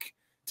back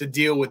to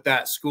deal with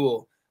that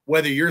school,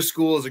 whether your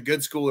school is a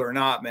good school or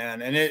not,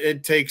 man. And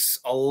it takes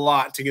a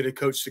lot to get a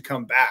coach to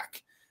come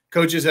back.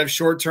 Coaches have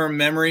short-term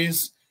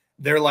memories.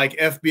 They're like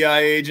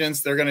FBI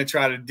agents. They're going to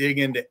try to dig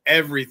into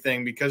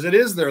everything because it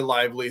is their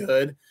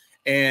livelihood.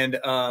 And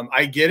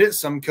I get it.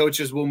 Some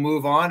coaches will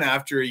move on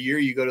after a year.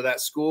 You go to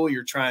that school,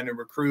 you're trying to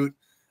recruit,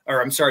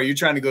 or I'm sorry, you're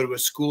trying to go to a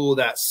school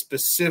that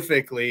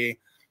specifically,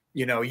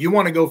 you know, you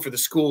want to go for the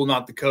school,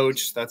 not the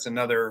coach. That's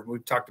another,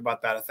 we've talked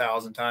about that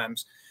 1,000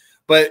 times.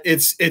 But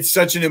it's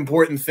such an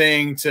important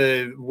thing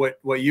to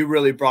what you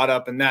really brought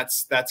up, and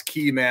that's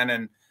key, man.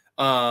 And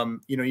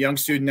you know, young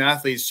student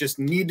athletes just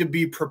need to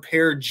be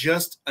prepared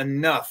just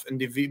enough and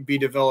to be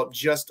developed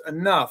just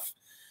enough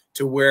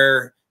to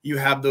where you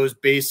have those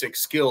basic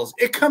skills.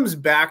 It comes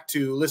back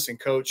to, listen,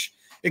 coach,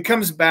 it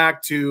comes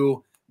back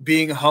to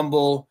being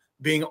humble,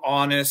 being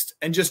honest,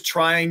 and just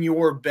trying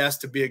your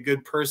best to be a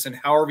good person,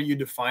 however you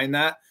define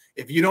that.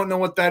 If you don't know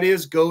what that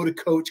is, go to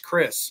Coach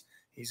Chris.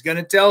 He's going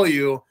to tell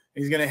you.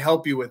 He's going to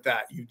help you with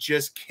that. You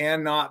just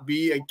cannot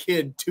be a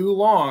kid too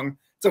long.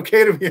 It's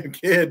okay to be a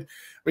kid,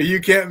 but you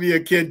can't be a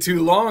kid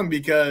too long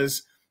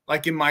because,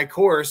 like in my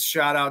course,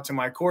 shout out to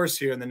my course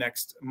here in the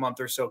next month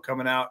or so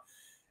coming out,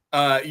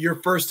 your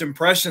first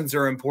impressions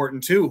are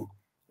important too,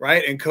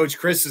 right? And Coach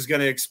Chris is going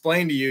to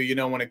explain to you, you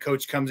know, when a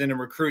coach comes in and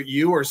recruit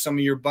you or some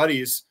of your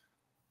buddies,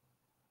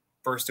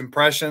 first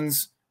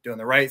impressions, doing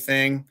the right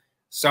thing.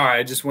 Sorry,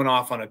 I just went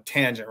off on a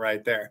tangent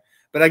right there.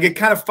 But I get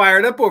kind of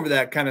fired up over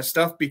that kind of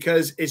stuff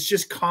because it's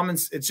just common,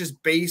 it's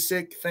just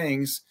basic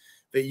things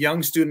that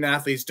young student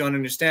athletes don't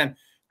understand.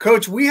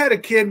 Coach, we had a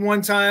kid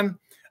one time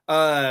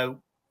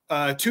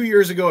 2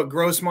 years ago at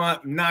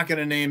Grossmont. I'm not going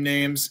to name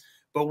names,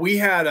 but we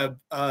had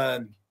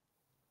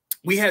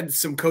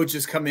some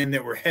coaches come in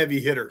that were heavy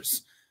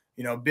hitters,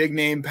 you know, big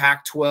name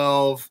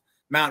Pac-12,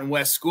 Mountain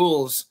West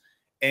schools,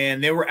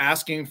 and they were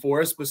asking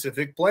for a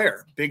specific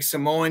player. Big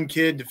Samoan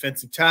kid,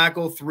 defensive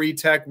tackle,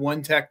 3-tech,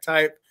 1-tech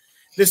type.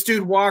 This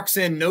dude walks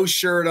in, no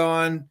shirt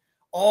on,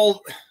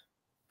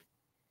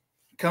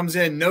 comes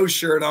in, no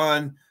shirt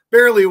on,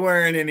 barely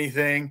wearing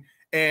anything.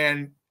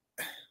 And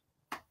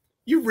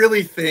you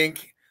really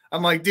think,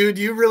 I'm like, dude,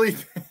 you really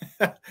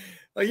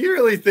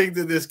think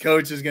that this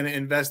coach is going to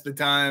invest the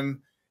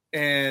time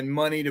and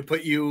money to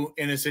put you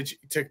in a situation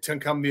to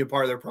come be a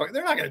part of their program?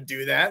 They're not going to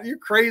do that. You're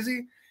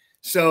crazy.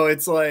 So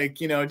it's like,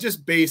 you know,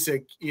 just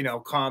basic, you know,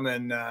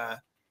 common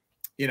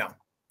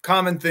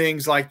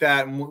things like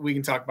that. And we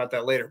can talk about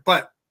that later,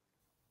 but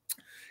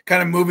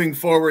kind of moving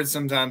forward.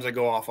 Sometimes I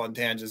go off on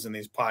tangents in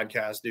these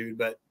podcasts, dude,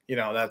 but you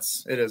know,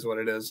 it is what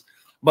it is.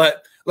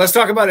 But let's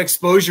talk about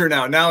exposure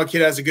now. Now a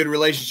kid has a good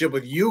relationship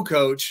with you,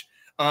 coach,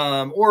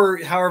 or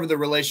however the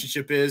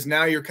relationship is.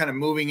 Now you're kind of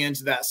moving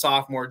into that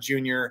sophomore,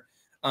 junior,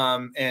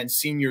 and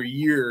senior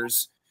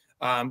years.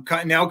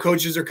 Now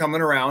coaches are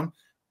coming around.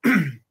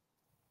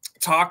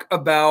 Talk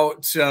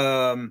about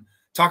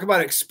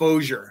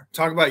exposure.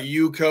 Talk about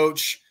you,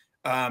 coach,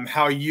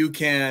 how you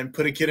can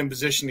put a kid in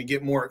position to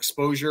get more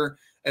exposure,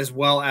 as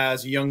well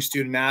as a young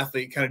student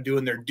athlete kind of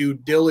doing their due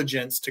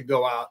diligence to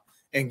go out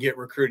and get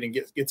recruited and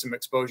get some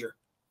exposure.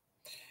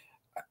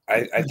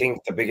 I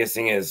think the biggest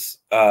thing is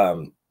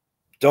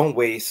don't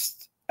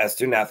waste, as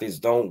student athletes,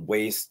 don't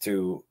waste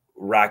to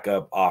rack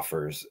up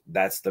offers.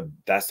 That's the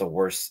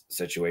worst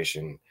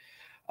situation.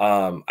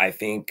 I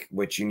think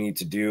what you need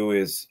to do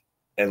is,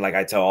 and like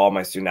I tell all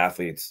my student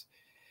athletes,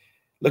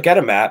 look at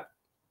a map.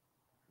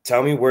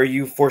 Tell me where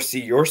you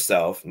foresee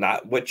yourself,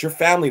 not what your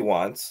family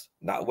wants,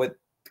 not what,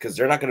 because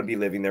they're not going to be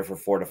living there for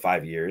 4 to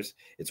 5 years.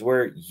 It's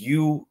where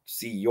you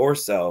see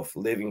yourself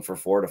living for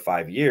 4 to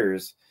 5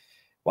 years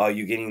while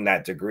you're getting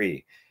that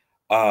degree.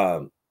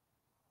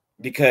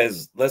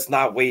 Because let's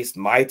not waste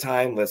my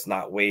time. Let's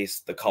not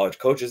waste the college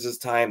coaches'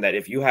 time. That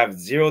if you have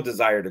zero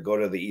desire to go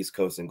to the East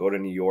Coast and go to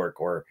New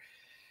York or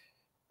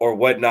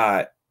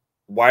whatnot,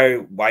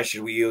 why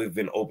should we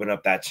even open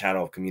up that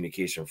channel of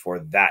communication for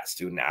that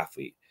student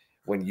athlete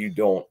when you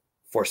don't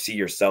foresee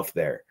yourself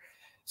there?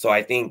 So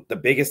I think the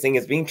biggest thing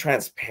is being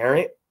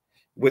transparent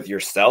with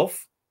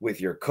yourself,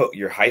 with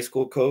your high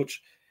school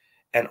coach.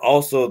 And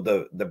also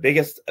the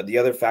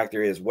other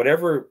factor is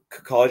whatever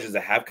colleges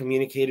that have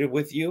communicated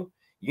with you,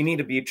 you need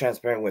to be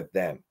transparent with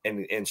them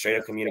and straight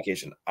up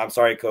communication. I'm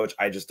sorry, coach,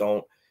 I just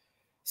don't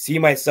see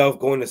myself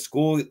going to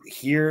school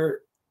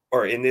here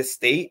or in this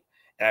state.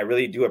 And I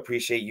really do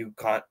appreciate you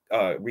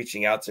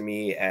reaching out to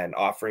me and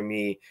offering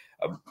me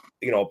a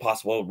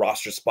possible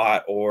roster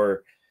spot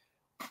or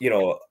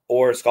a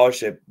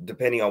scholarship,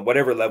 depending on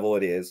whatever level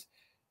it is.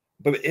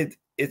 But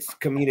it's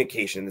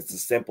communication. It's the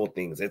simple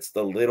things. It's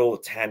the little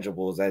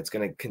tangibles that's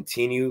going to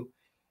continue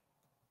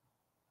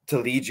to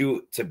lead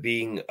you to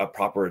being a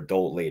proper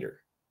adult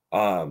later.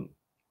 The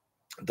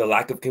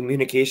lack of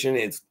communication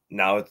is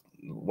now,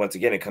 once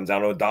again, it comes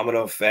down to a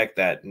domino effect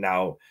that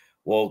now,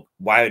 well,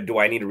 why do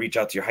I need to reach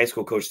out to your high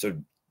school coach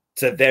to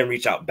then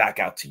reach back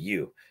out to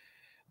you?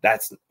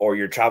 or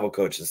your travel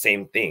coach, the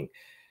same thing.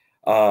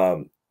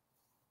 I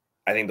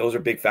think those are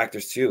big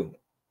factors too.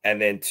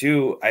 And then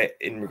two,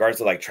 in regards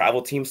to like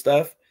travel team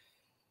stuff,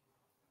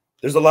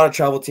 there's a lot of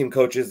travel team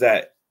coaches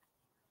that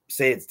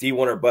say it's D1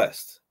 or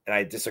bust. And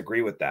I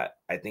disagree with that.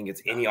 I think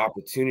it's any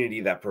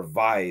opportunity that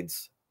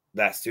provides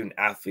that student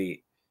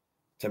athlete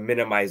to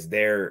minimize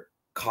their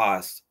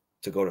costs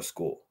to go to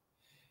school.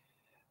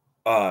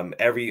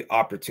 Every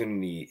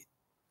opportunity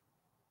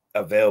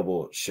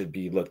available should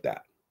be looked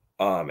at.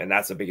 And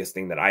that's the biggest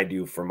thing that I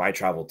do for my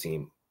travel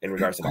team. In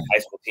regards to my high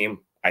school team,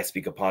 I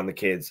speak upon the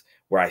kids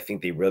where I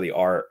think they really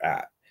are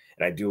at.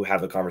 And I do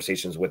have the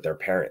conversations with their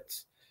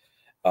parents.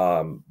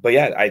 But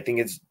yeah, I think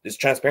it's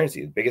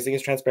transparency. The biggest thing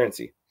is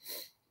transparency.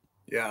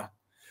 Yeah.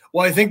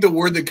 Well, I think the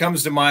word that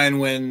comes to mind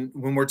when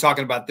we're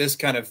talking about this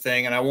kind of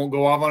thing, and I won't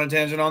go off on a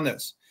tangent on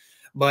this,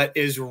 but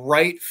is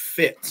right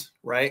fit,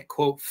 right?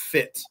 Quote,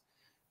 fit.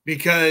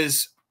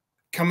 Because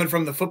coming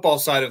from the football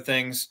side of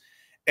things,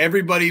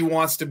 everybody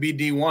wants to be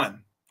D1.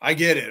 I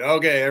get it.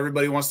 Okay,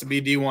 everybody wants to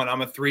be D1.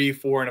 I'm a 3,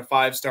 4, and a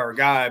 5-star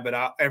guy,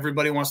 but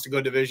everybody wants to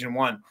go Division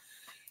I.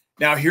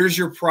 Now, here's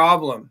your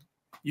problem.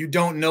 You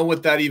don't know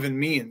what that even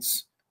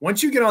means.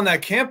 Once you get on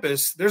that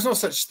campus, there's no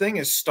such thing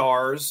as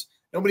stars.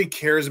 Nobody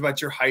cares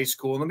about your high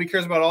school. Nobody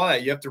cares about all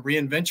that. You have to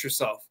reinvent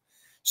yourself.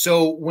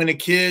 So when a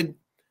kid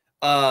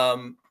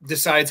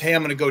decides, hey,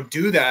 I'm going to go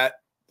do that,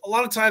 a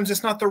lot of times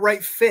it's not the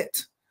right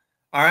fit.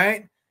 All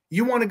right.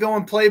 You want to go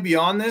and play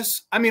beyond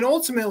this? I mean,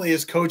 ultimately,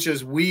 as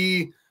coaches,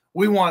 we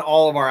want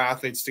all of our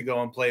athletes to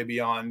go and play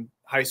beyond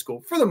high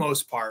school for the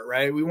most part,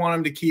 right? We want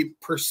them to keep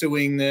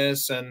pursuing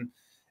this, and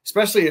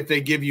especially if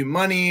they give you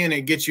money and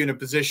it gets you in a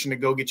position to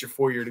go get your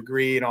 4-year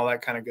degree and all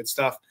that kind of good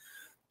stuff.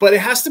 But it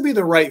has to be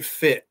the right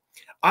fit.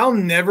 I'll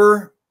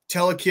never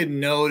tell a kid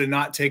no to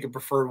not take a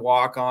preferred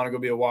walk-on or go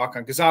be a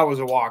walk-on, because I was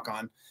a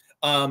walk-on.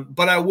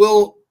 But I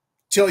will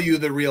tell you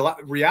the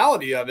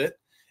reality of it.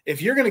 If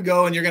you're going to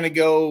go and you're going to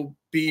go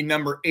be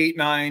number 8,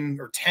 9,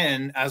 or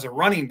 10 as a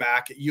running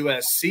back at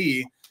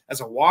USC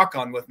as a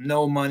walk-on with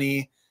no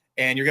money,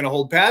 and you're going to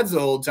hold pads the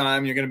whole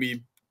time, you're going to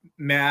be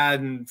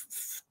mad and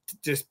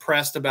just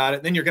pressed about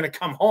it, then you're going to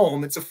come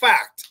home. It's a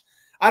fact.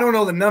 I don't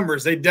know the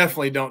numbers. They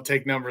definitely don't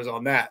take numbers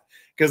on that,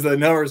 because the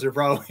numbers are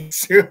probably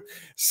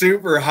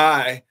super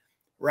high,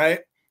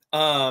 right?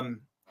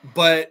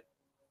 But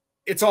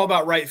it's all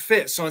about right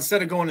fit. So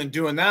instead of going and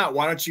doing that,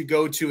 why don't you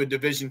go to a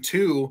Division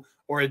II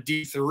or a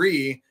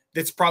D3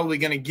 that's probably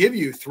going to give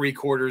you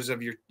 3/4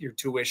 of your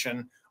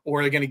tuition,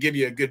 or they're going to give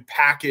you a good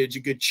package, a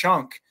good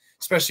chunk,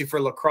 especially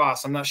for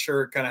lacrosse. I'm not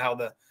sure kind of how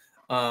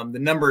the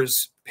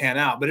numbers pan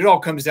out, but it all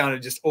comes down to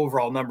just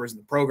overall numbers in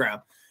the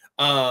program.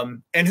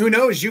 And who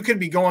knows, you could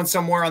be going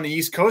somewhere on the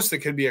East Coast that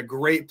could be a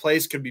great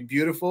place, could be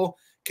beautiful,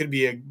 could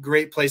be a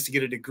great place to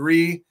get a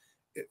degree,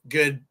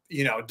 good,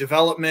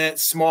 development,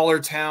 smaller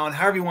town,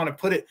 however you want to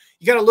put it.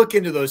 You got to look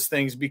into those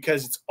things,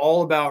 because it's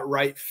all about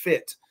right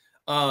fit.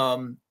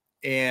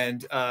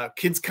 And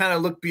kids kind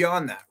of look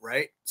beyond that,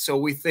 right? So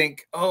we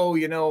think, oh,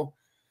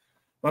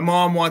 my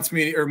mom wants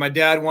me, or my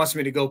dad wants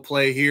me to go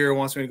play here,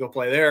 wants me to go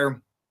play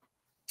there.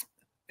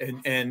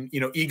 And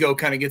ego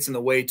kind of gets in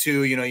the way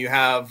too. You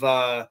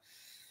have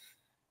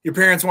your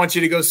parents want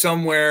you to go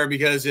somewhere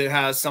because it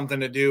has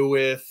something to do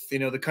with,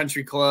 the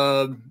country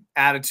club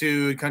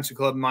attitude, country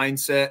club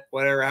mindset,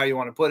 whatever, how you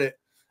want to put it.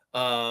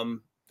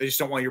 They just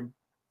don't want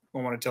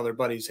to tell their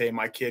buddies, hey,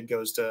 my kid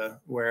goes to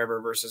wherever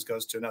versus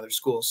goes to another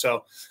school.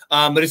 So,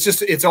 but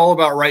it's all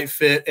about right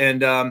fit.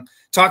 And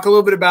talk a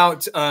little bit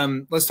about,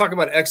 let's talk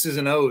about X's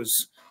and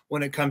O's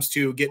when it comes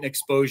to getting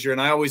exposure.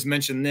 And I always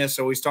mention this,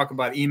 always talk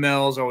about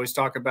emails, always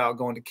talk about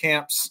going to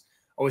camps,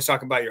 always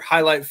talk about your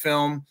highlight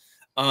film,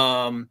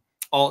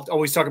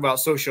 always talk about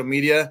social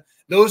media.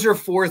 Those are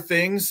 4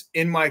 things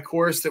in my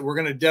course that we're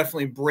going to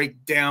definitely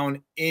break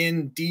down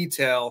in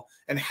detail,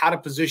 and how to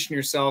position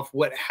yourself,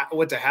 what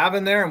to have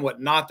in there and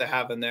what not to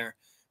have in there,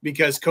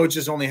 because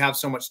coaches only have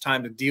so much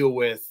time to deal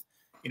with,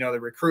 the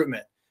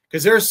recruitment.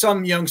 Because there are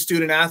some young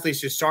student athletes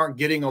just aren't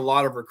getting a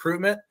lot of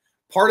recruitment.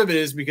 Part of it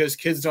is because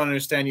kids don't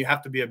understand you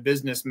have to be a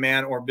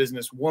businessman or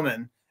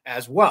businesswoman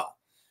as well.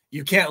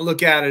 You can't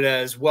look at it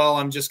as, well,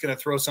 I'm just going to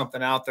throw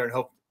something out there and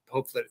hope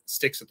that it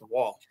sticks at the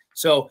wall.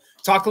 So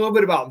talk a little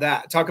bit about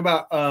that. Talk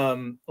about a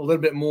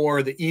little bit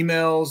more the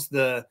emails,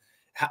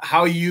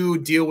 how you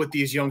deal with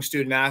these young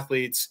student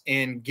athletes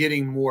and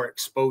getting more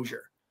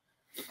exposure.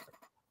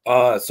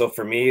 So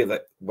for me,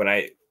 when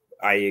I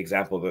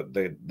example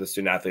the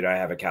student athlete I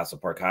have at Castle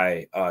Park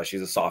High,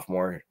 she's a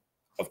sophomore.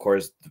 Of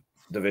course,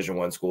 Division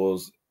I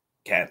schools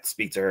can't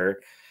speak to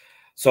her,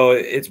 so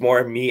it's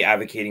more me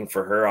advocating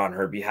for her on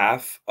her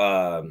behalf.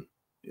 But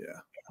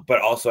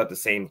also at the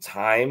same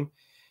time,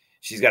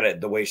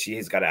 the way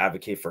she's got to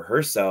advocate for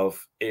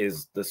herself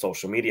is the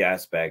social media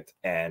aspect.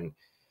 And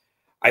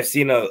I've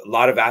seen a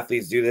lot of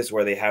athletes do this,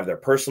 where they have their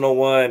personal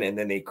one and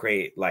then they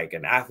create like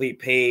an athlete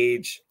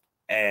page,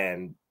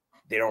 and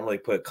they don't really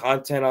put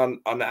content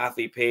on the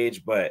athlete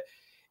page. But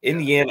in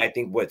the end, I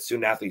think what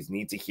student athletes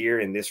need to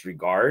hear in this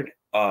regard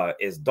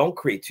is don't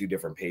create 2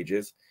 different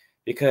pages,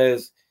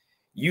 because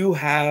you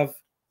have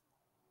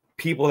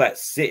people that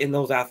sit in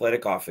those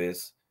athletic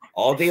office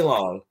all day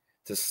long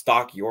to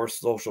stalk your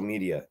social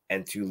media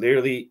and to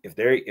literally,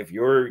 if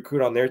you're a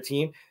recruit on their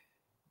team,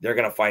 they're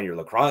going to find your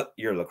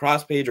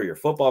lacrosse page or your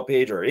football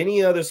page or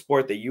any other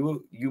sport that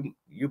you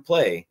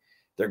play.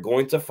 They're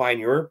going to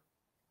find your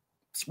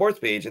sports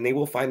page, and they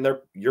will find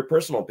your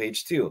personal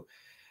page too.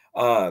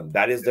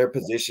 That is their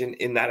position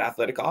in that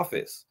athletic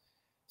office.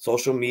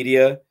 Social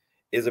media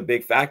is a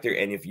big factor.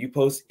 And if you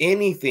post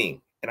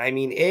anything, and I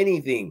mean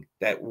anything,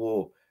 that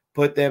will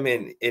put them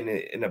in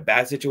a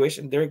bad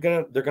situation, they're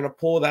gonna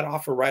pull that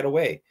offer right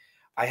away.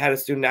 I had a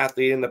student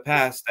athlete in the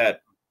past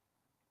that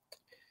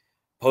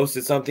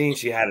posted something.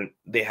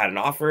 They had an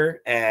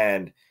offer,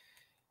 and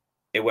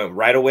it went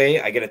right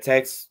away. I get a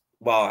text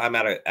while I'm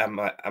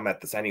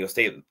at the San Diego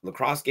State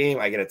lacrosse game.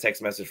 I get a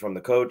text message from the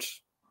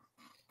coach.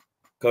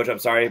 Coach, I'm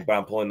sorry, but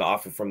I'm pulling the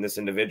offer from this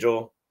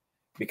individual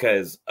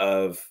because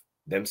of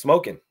them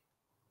smoking.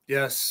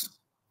 Yes.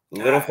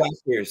 Little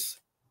factors.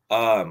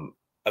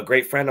 A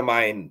great friend of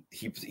mine,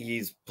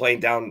 he's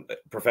playing down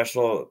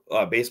professional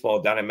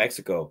baseball down in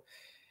Mexico.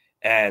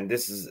 And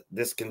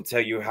this can tell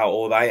you how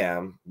old I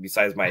am,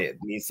 besides me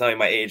telling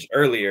my age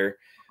earlier.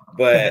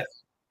 But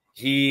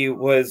he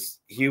was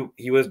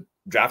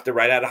drafted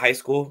right out of high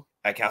school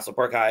at Castle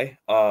Park High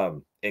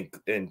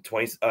in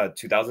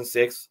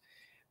 2006.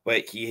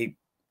 But he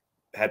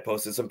had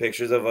posted some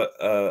pictures of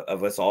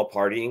us all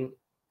partying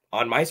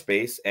on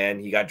MySpace, and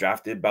he got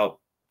drafted about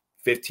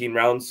 15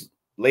 rounds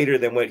later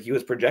than what he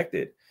was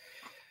projected.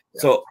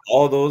 Yeah. So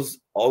all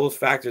those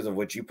factors of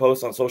what you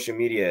post on social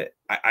media,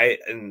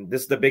 and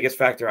this is the biggest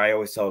factor I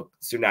always tell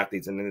student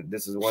athletes, and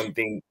this is one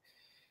thing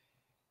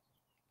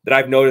that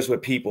I've noticed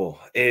with people,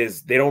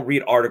 is they don't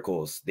read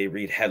articles, they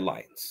read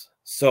headlines.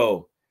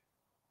 So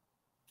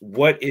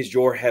what is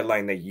your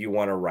headline that you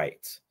want to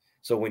write?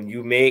 So when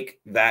you make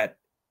that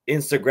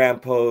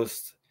Instagram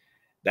post,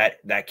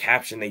 that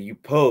caption that you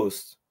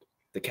post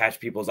to catch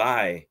people's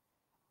eye,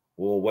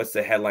 well, what's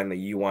the headline that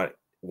you want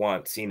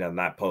seen on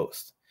that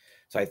post?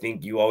 So I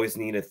think you always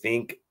need to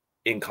think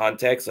in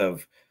context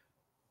of,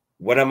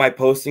 what am I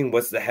posting?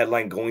 What's the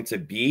headline going to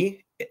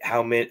be?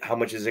 How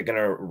much is it going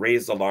to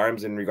raise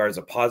alarms in regards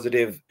to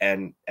positive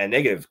and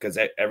negative? Because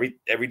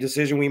every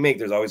decision we make,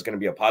 there's always going to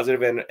be a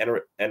positive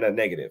and a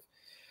negative.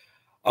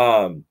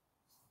 So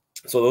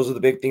those are the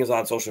big things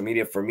on social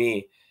media for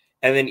me.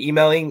 And then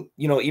emailing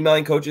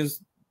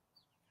coaches,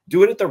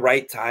 do it at the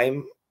right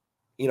time.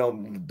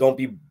 Don't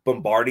be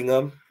bombarding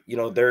them.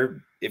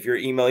 If you're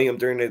emailing them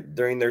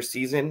during their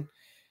season,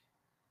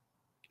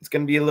 it's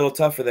going to be a little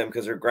tough for them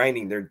because they're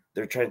grinding. They're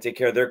trying to take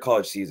care of their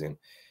college season.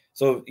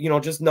 So,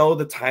 just know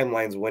the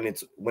timelines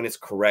when it's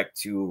correct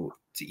to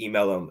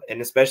email them.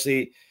 And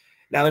especially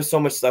now, there's so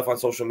much stuff on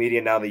social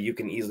media now that you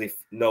can easily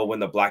know when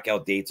the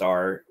blackout dates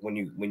are, when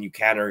you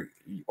can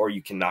or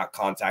you cannot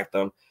contact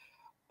them.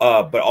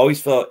 But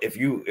always if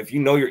you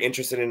know you're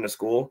interested in a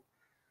school,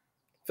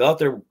 fill out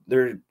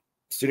their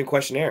student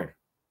questionnaire,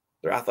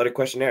 their athletic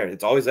questionnaire.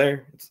 It's always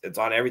there. It's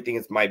on everything.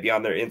 It might be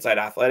on their Inside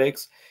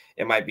Athletics.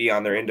 It might be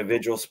on their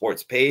individual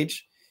sports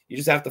page. You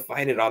just have to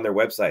find it on their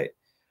website.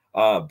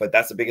 But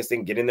that's the biggest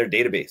thing. Get in their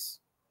database.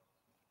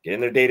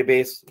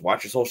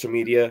 Watch your social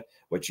media,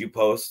 what you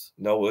post,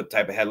 know what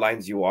type of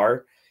headlines you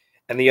are.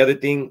 And the other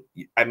thing,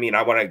 I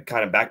want to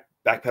kind of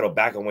backpedal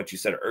back on what you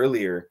said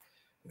earlier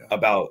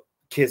about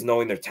kids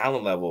knowing their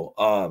talent level.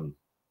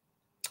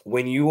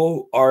 When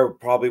you are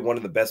probably one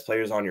of the best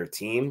players on your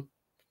team,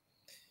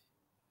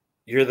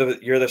 you're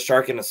the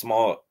shark in a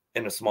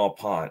small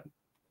pond.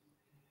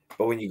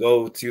 But when you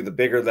go to the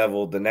bigger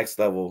level, the next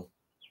level,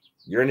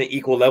 you're in an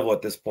equal level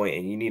at this point,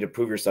 and you need to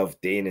prove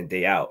yourself day in and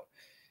day out.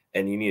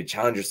 And you need to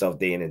challenge yourself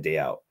day in and day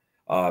out,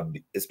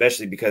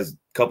 especially because a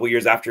couple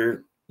years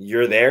after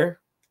you're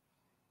there,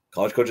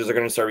 college coaches are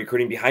going to start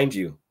recruiting behind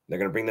you. They're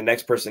going to bring the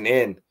next person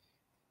in,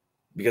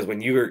 because when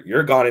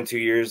you're gone in 2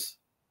 years,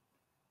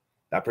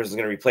 that person's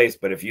going to replace.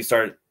 But if you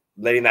start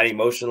letting that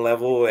emotion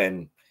level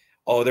and,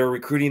 they're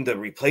recruiting to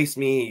replace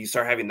me, you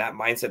start having that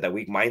mindset, that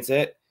weak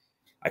mindset.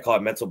 I call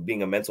it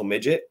being a mental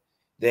midget.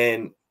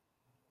 Then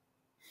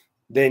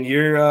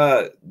you're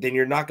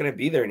not going to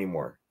be there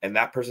anymore, and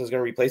that person's going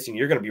to replace you, and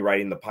you're going to be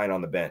riding the pine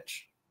on the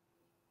bench.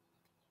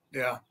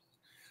 Yeah.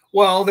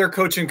 Well, they're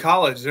coaching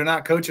college. They're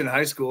not coaching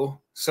high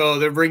school. So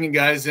they're bringing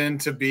guys in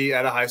to be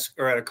at a high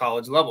school or at a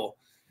college level.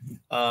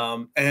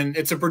 And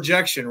it's a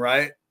projection,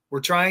 right? We're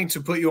trying to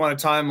put you on a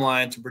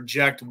timeline to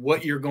project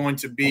what you're going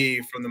to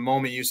be from the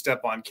moment you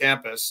step on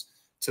campus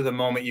to the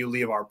moment you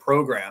leave our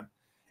program.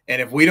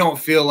 And if we don't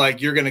feel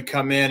like you're going to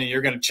come in and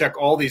you're going to check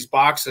all these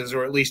boxes,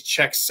 or at least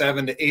check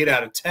 7 to 8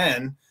 out of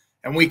 10,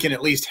 and we can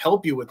at least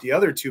help you with the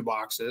other 2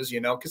 boxes,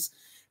 because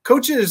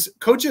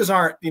coaches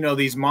aren't,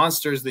 these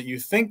monsters that you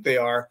think they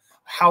are.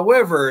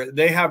 However,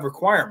 they have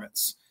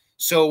requirements.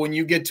 So when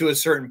you get to a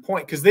certain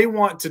point, because they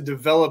want to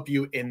develop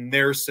you in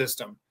their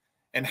system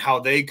and how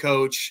they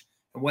coach,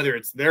 and whether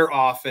it's their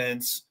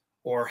offense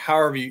or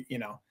however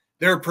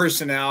their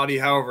personality,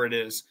 however it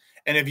is.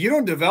 And if you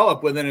don't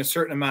develop within a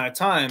certain amount of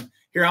time,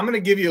 here, I'm going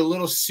to give you a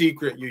little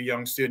secret, you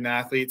young student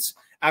athletes.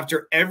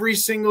 after every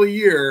single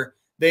year,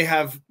 they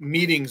have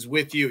meetings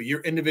with you.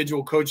 Your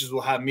individual coaches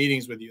will have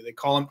meetings with you. They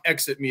call them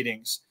exit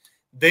meetings.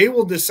 They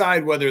will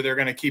decide whether they're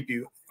going to keep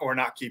you or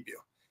not keep you.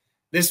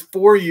 This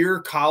 4-year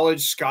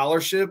college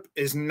scholarship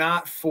is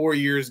not 4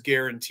 years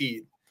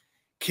guaranteed.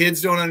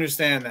 Kids don't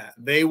understand that.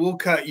 They will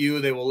cut you.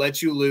 They will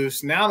let you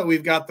loose. Now that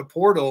we've got the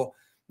portal,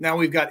 now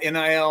we've got NIL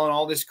and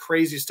all this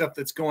crazy stuff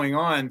that's going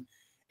on.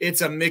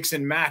 It's a mix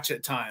and match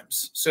at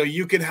times. So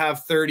you could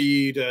have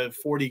 30 to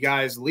 40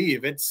 guys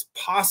leave. It's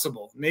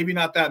possible. Maybe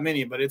not that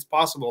many, but it's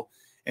possible.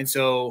 And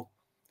so,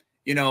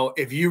 you know,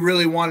 if you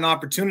really want an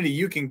opportunity,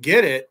 you can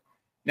get it.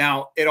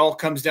 Now, it all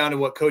comes down to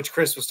what Coach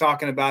Chris was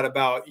talking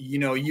about, you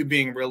know, you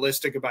being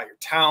realistic about your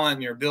talent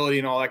and your ability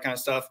and all that kind of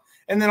stuff,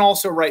 and then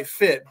also right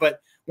fit.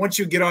 But once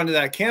you get onto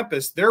that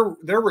campus, they're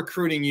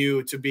recruiting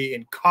you to be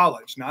in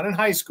college, not in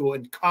high school,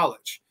 in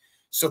college.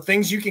 So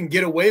things you can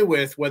get away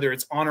with, whether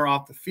it's on or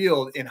off the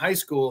field in high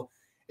school,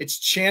 it's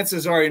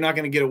chances are you're not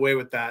going to get away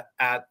with that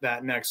at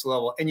that next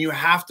level. And you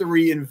have to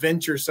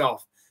reinvent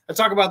yourself. I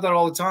talk about that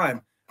all the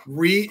time.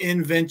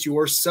 Reinvent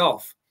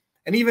yourself.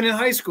 And even in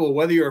high school,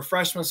 whether you're a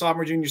freshman,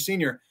 sophomore, junior,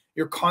 senior,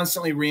 you're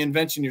constantly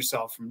reinventing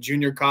yourself from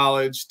junior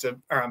college to,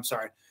 or I'm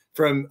sorry,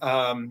 from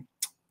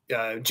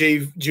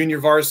junior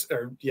varsity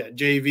or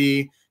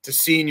JV to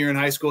senior in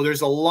high school.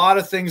 There's a lot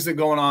of things that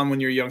going on when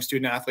you're a young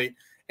student athlete,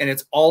 and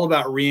it's all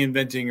about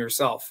reinventing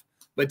yourself,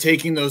 but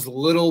taking those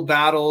little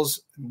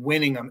battles,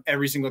 winning them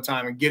every single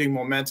time, and getting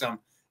momentum.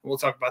 We'll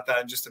talk about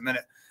that in just a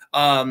minute.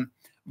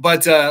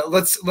 But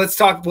let's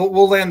talk.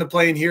 We'll land the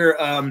plane here.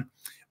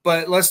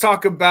 But let's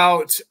talk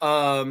about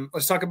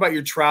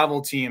your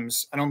travel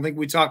teams. I don't think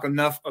we talk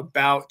enough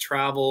about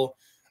travel.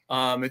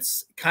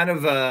 It's kind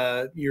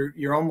of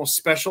you're almost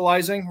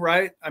specializing,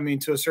 right? I mean,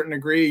 to a certain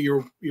degree,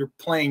 you're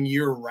playing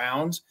year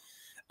round.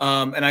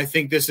 And I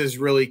think this is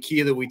really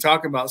key that we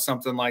talk about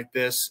something like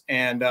this.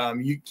 And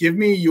you give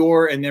me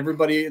and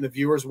everybody, the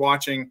viewers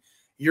watching,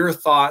 your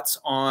thoughts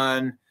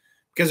on,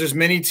 because there's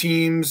many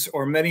teams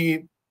or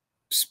many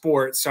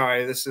sports.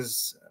 Sorry, this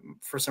is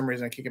for some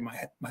reason I can't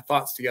get my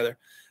thoughts together.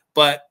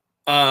 But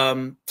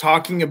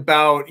talking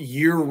about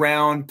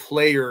year-round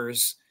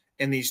players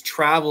and these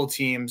travel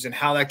teams and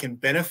how that can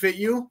benefit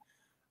you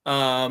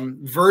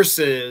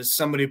versus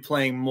somebody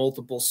playing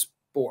multiple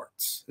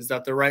sports. Is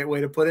that the right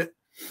way to put it?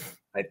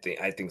 I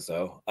think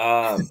so.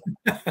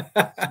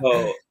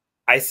 So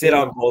I sit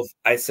on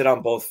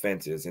both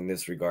fences in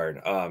this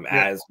regard.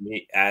 As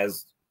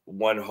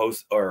one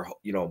host, or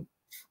you know,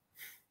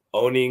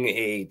 owning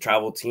a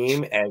travel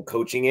team and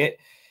coaching it,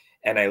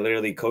 and I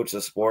literally coach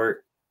the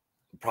sport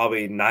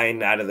probably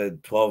 9 out of the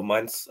 12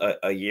 months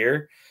a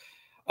year.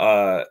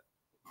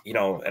 You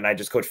know, and I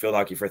just coach field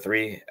hockey for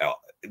 3.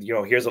 You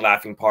know, here's the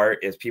laughing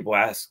part is people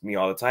ask me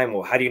all the time,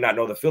 well, how do you not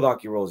know the field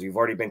hockey rules? You've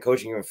already been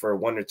coaching it for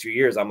 1 or 2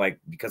 years. I'm like,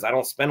 because I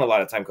don't spend a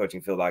lot of time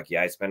coaching field hockey.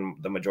 I spend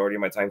the majority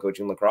of my time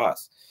coaching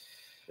lacrosse.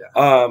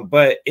 Yeah.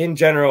 But in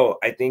general,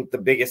 I think the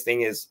biggest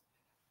thing is,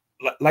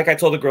 like I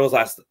told the girls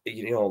last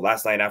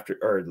night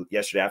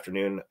yesterday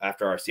afternoon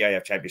after our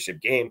CIF championship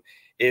game,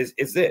 is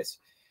this.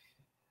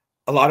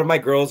 A lot of my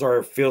girls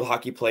are field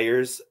hockey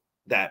players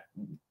that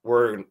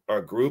were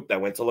a group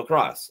that went to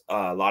lacrosse.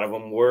 A lot of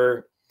them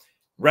were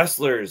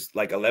wrestlers.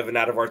 Like 11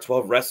 out of our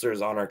 12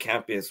 wrestlers on our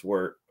campus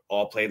were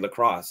all played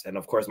lacrosse. And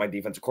of course, my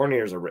defensive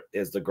coordinator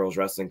is the girls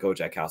wrestling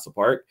coach at Castle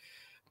Park.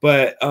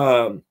 But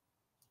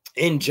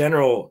in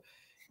general,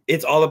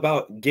 it's all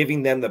about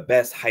giving them the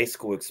best high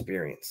school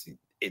experience.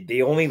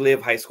 They only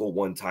live high school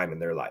one time in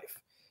their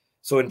life.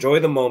 So enjoy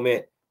the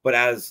moment. But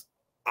as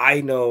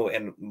I know,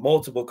 and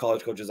multiple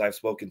college coaches I've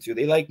spoken to,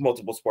 they like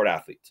multiple sport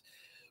athletes.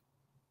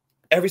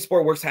 Every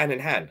sport works hand in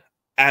hand,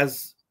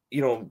 as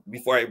you know,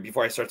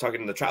 before I start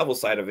talking the travel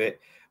side of it.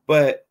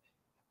 But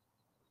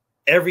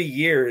every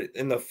year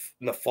in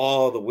the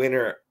fall, the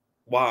winter,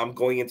 while I'm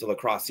going into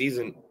lacrosse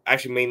season,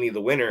 actually mainly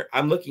the winter,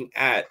 I'm looking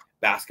at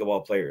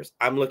basketball players.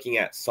 I'm looking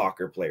at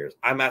soccer players.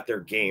 I'm at their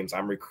games.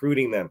 I'm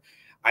recruiting them.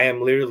 I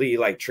am literally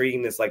like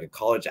treating this like a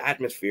college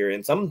atmosphere.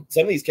 And some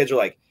of these kids are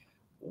like,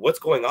 what's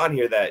going on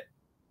here that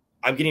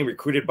I'm getting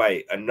recruited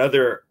by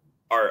another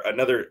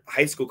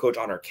high school coach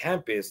on our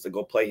campus to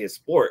go play his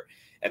sport?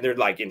 And they're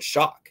like in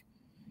shock.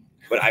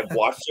 But I've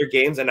watched their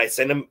games and I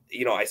send them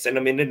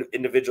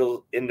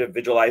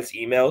individualized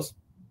emails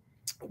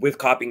with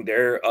copying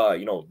their,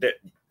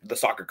 the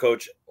soccer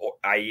coach,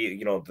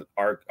 i.e.,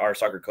 our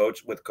soccer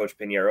coach with Coach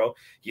Pinheiro.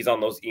 He's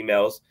on those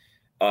emails.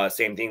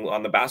 Same thing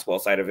on the basketball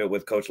side of it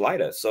with Coach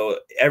Lida. So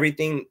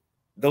everything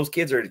those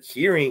kids are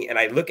hearing, and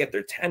I look at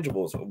their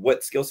tangibles,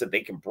 what skill set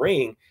they can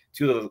bring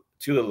to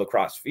the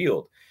lacrosse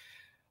field.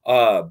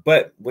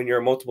 But when you're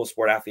a multiple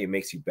sport athlete, it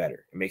makes you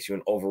better. It makes you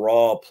an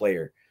overall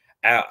player.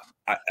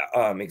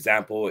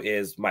 Example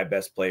is my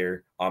best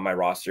player on my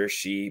roster.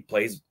 She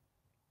plays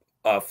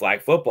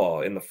flag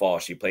football in the fall.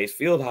 She plays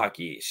field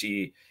hockey.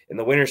 In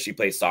the winter, she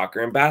plays soccer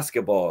and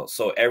basketball.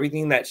 So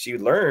everything that she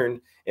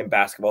learned in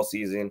basketball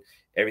season,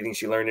 everything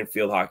she learned in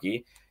field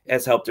hockey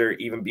has helped her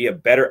even be a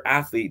better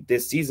athlete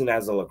this season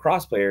as a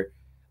lacrosse player.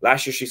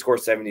 Last year, she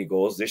scored 70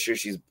 goals. This year,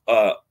 she's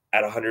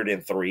at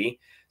 103.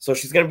 So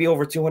she's going to be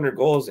over 200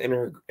 goals in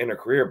her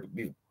career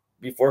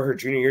before her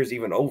junior year is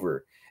even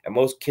over. And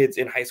most kids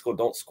in high school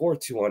don't score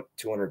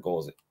 200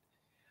 goals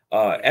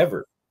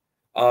ever.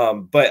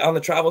 But on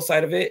the travel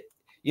side of it,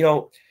 you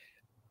know,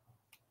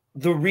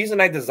 the reason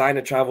I designed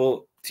a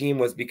travel team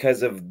was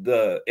because of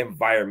the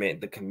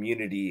environment, the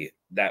community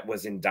that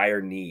was in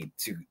dire need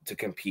to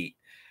compete.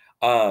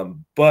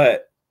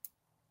 But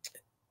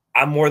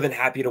I'm more than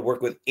happy to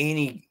work with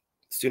any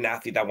student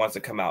athlete that wants to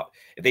come out.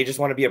 If they just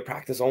want to be a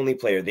practice only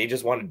player, they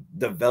just want to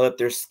develop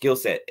their skill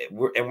set.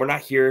 We're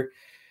not here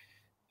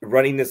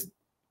running this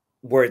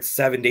where it's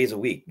 7 days a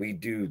week. We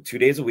do 2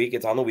 days a week.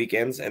 It's on the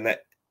weekends and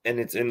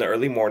it's in the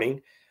early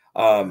morning.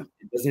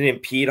 It doesn't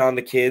impede on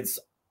the kids'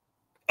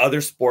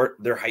 other sport,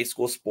 their high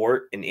school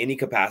sport in any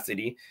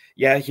capacity.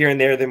 Yeah, here and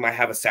there, they might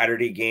have a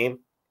Saturday game,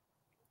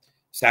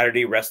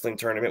 Saturday wrestling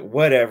tournament,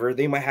 whatever.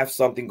 They might have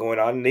something going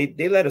on. And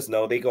they let us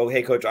know. They go,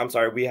 hey, coach, I'm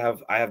sorry.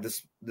 I have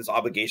this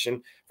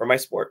obligation for my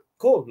sport.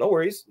 Cool. No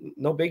worries.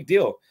 No big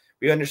deal.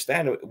 We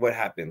understand what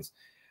happens.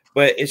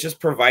 But it's just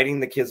providing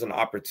the kids an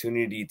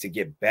opportunity to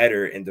get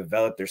better and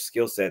develop their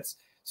skill sets.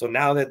 So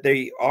now that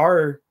they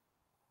are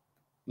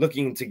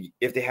looking to,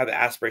 if they have the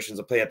aspirations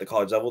to play at the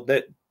college level,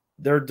 that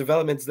their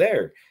development's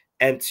there.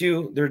 And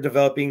two, they're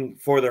developing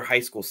for their high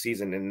school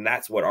season. And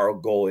that's what our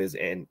goal is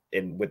in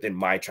within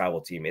my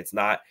travel team. It's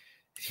not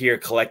here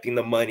collecting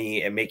the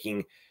money and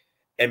making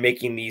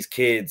these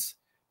kids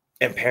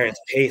and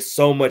parents pay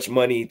so much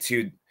money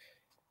to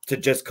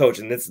just coach.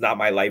 And it's not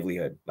my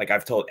livelihood. Like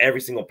I've told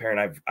every single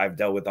parent I've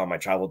dealt with on my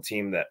travel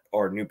team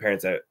or new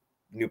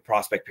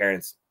prospect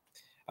parents,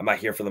 I'm not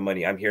here for the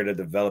money. I'm here to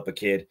develop a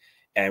kid.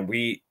 And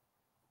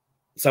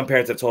some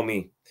parents have told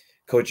me,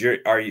 coach,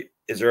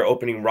 is there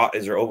open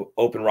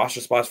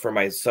roster spots for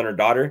my son or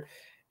daughter?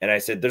 And I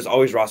said, there's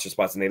always roster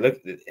spots. And they look,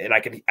 and I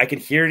could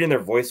hear it in their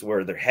voice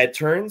where their head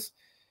turns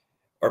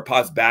or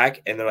pops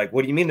back. And they're like,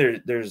 what do you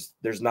mean there's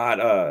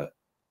not,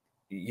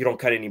 you don't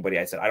cut anybody?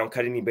 I said, I don't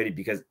cut anybody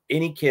because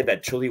any kid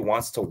that truly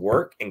wants to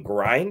work and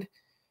grind,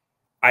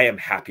 I am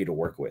happy to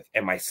work with.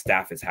 And my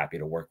staff is happy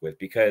to work with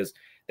because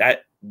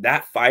that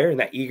fire and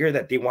that eager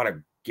that they want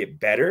to get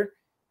better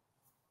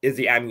is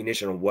the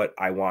ammunition of what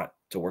I want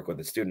to work with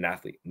a student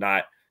athlete,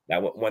 not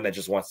that one that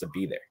just wants to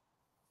be there.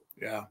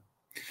 Yeah.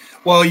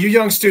 Well, you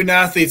young student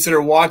athletes that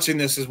are watching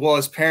this, as well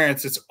as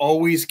parents, it's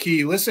always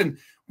key. Listen,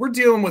 we're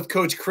dealing with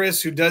Coach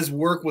Chris, who does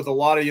work with a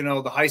lot of,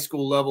 the high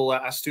school level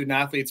student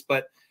athletes,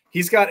 but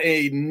he's got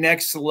a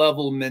next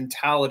level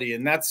mentality.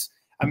 And that's,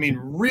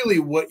 really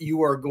what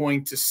you are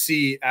going to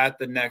see at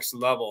the next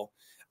level,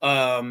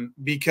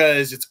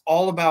 because it's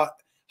all about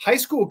high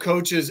school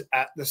coaches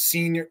at the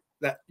senior,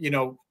 that,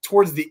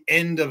 towards the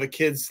end of a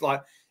kid's life.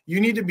 You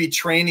need to be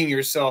training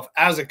yourself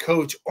as a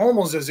coach,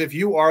 almost as if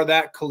you are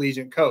that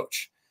collegiate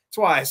coach. That's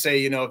why I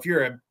say, if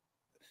you're a,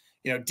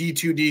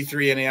 D2,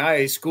 D3,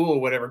 NAIA school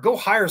or whatever, go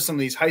hire some of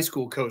these high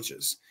school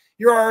coaches.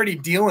 You're already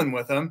dealing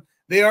with them.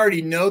 They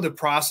already know the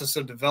process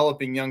of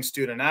developing young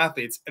student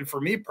athletes. And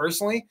for me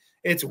personally,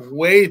 it's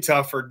way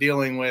tougher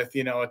dealing with,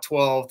 a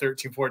 12,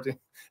 13, 14,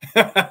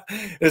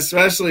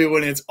 especially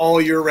when it's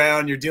all year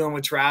round. You're dealing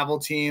with travel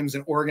teams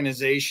and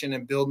organization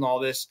and building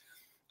all this.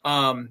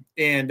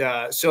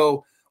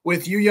 So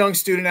with you young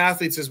student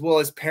athletes, as well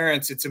as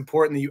parents, it's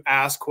important that you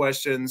ask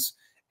questions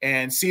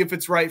and see if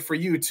it's right for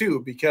you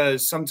too,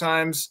 because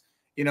sometimes,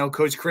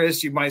 Coach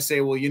Chris, you might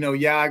say, well,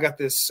 yeah, I got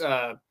this,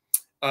 I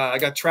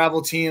got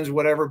travel teams,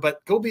 whatever,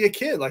 but go be a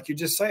kid. Like you're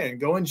just saying,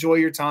 go enjoy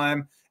your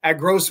time at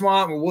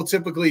Grossmont. What we'll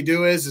typically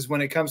do is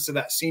when it comes to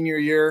that senior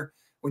year,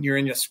 when you're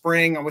in your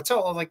spring, I would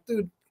tell, I'm like,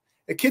 dude,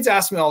 the kids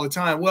ask me all the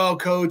time, well,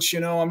 coach,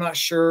 I'm not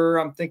sure.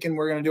 I'm thinking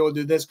we're going to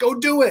do this. Go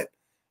do it.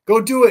 Go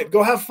do it.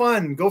 Go have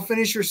fun. Go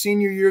finish your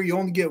senior year. You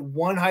only get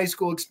one high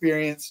school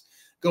experience.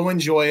 Go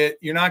enjoy it.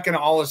 You're not going to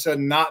all of a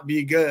sudden not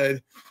be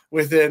good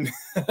within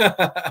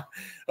a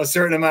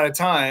certain amount of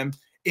time.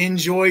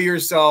 Enjoy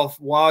yourself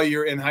while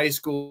you're in high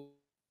school.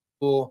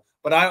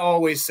 But I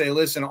always say,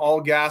 listen,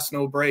 all gas,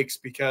 no brakes,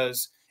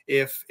 because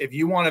if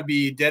you want to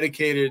be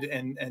dedicated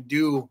and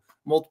do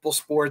multiple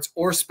sports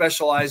or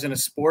specialize in a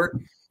sport,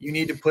 you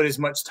need to put as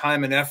much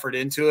time and effort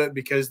into it,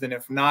 because then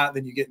if not,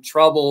 then you get in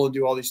trouble and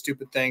do all these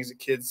stupid things that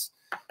kids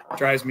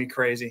drives me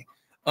crazy.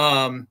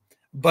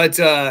 But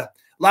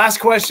last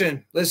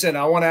question. Listen,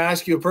 I want to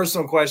ask you a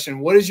personal question.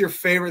 What is your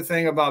favorite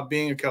thing about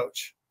being a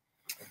coach?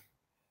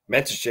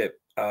 Mentorship.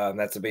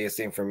 That's the biggest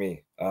thing for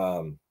me.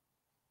 And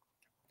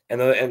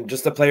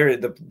just the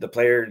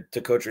player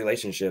to coach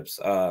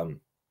relationships.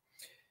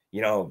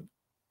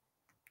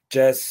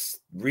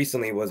 Just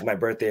recently was my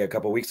birthday a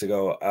couple weeks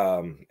ago.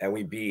 And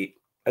we beat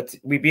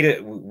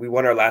it. We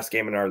won our last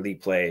game in our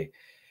league play,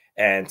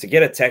 and to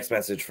get a text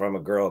message from a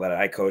girl that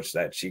I coached,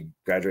 that she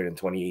graduated in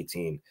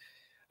 2018,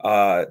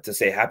 to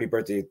say happy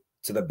birthday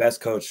to the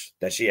best coach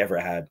that she ever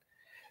had,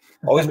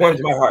 always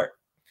warms my heart.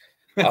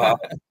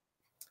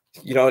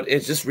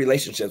 It's just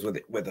relationships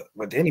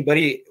with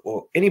anybody,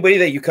 or anybody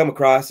that you come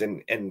across,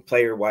 and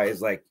player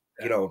wise, like,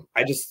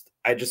 I just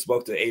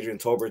spoke to Adrian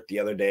Tolbert the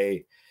other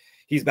day.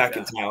 he's back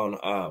in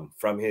town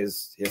from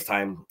his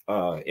time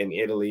in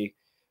Italy.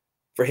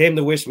 For him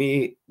to wish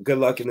me good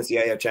luck in the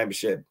CIF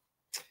championship.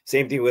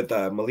 Same thing with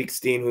Malik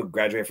Steen, who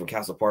graduated from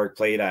Castle Park,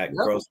 played at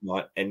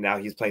Grossmont, and now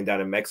he's playing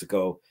down in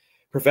Mexico.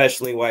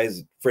 Professionally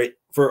wise,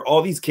 for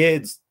all these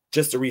kids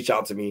just to reach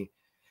out to me.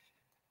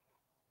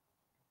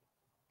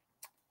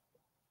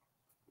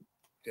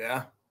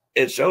 Yeah.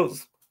 It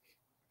shows.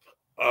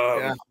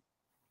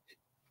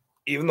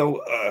 Even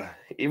though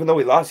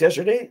we lost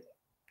yesterday,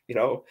 you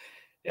know,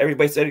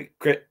 everybody said,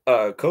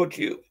 Coach,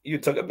 you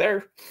took him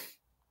there.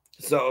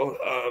 So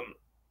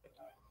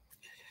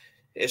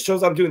it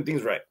shows I'm doing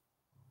things right.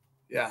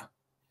 Yeah.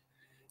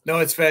 No,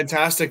 it's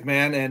fantastic,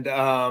 man.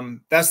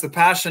 And that's the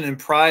passion and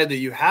pride that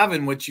you have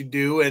in what you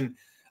do, and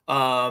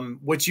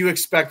what you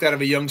expect out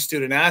of a young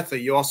student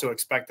athlete, you also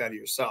expect that of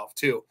yourself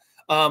too.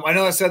 I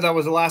know I said that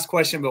was the last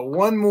question, but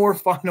one more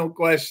final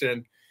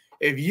question.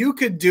 If you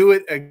could do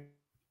it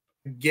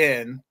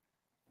again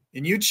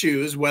and you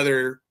choose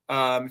whether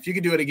if you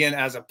could do it again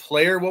as a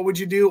player, what would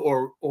you do?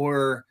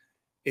 Or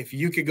if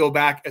you could go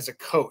back as a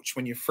coach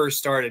when you first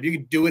started, if you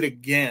could do it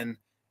again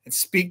and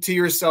speak to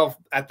yourself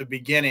at the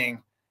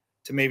beginning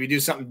to maybe do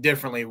something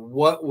differently,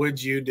 what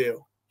would you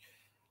do?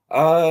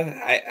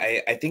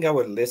 I think I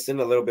would listen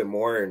a little bit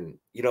more. And,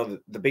 you know,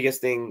 the biggest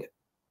thing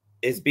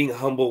is being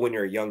humble when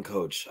you're a young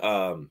coach.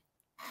 I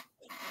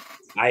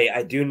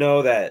do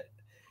know that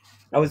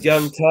I was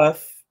young,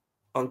 tough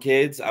on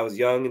kids. I was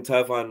young and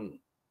tough on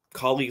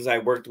colleagues I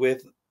worked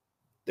with.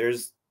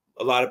 There's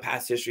a lot of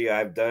past history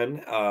I've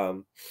done.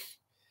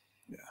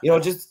 You know,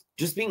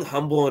 just being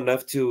humble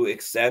enough to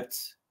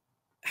accept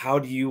how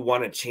do you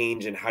want to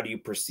change and how do you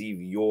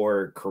perceive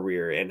your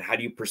career and how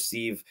do you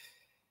perceive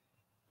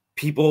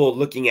people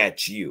looking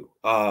at you.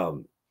 I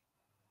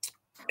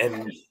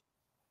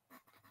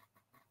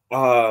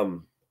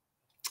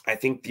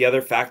think the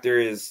other factor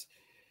is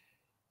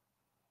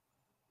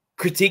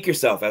critique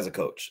yourself as a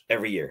coach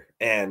every year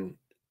and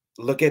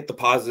look at the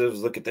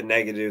positives, look at the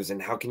negatives,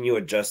 and how can you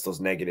adjust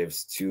those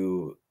negatives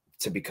to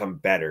become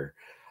better.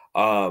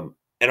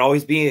 And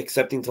always being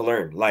accepting to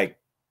learn. Like,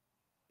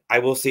 I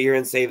will sit here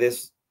and say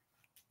this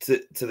to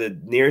the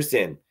nearest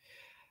end.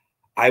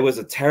 I was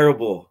a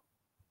terrible,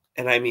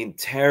 and I mean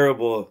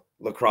terrible,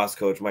 lacrosse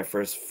coach my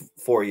first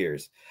 4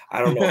 years. I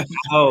don't know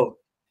how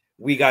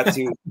we got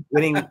to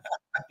winning a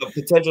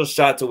potential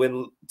shot to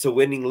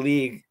winning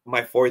league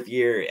my 4th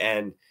year,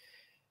 and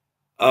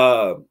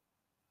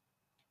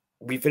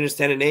we finished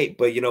 10-8.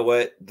 But you know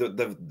what?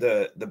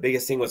 The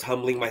biggest thing was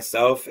humbling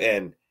myself.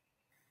 And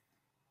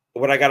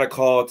when I got a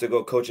call to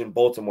go coach in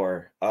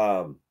Baltimore,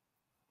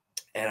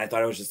 and I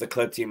thought it was just a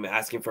club team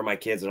asking for my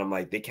kids, and I'm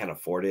like, they can't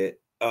afford it.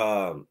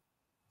 Then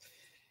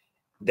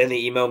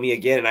they emailed me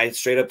again, and I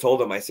straight up told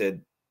them, I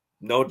said,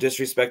 no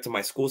disrespect to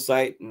my school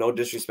site, no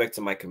disrespect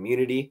to my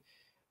community,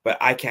 but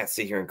I can't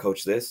sit here and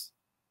coach this.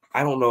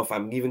 I don't know if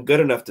I'm even good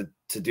enough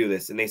to do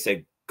this. And they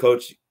said,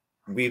 Coach,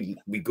 we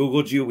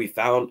Googled you. We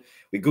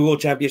Googled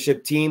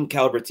championship team,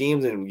 caliber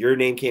teams, and your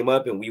name came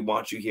up, and we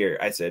want you here.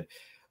 I said,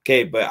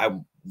 okay, but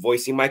I'm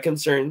voicing my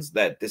concerns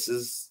that this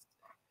is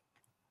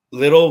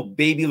little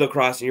baby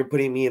lacrosse, and you're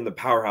putting me in the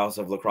powerhouse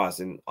of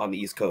lacrosse on the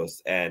East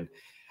Coast. And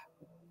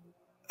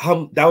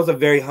that was a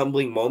very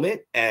humbling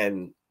moment.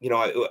 And, you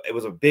know, it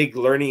was a big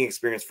learning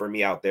experience for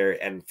me out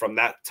there. And from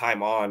that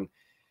time on,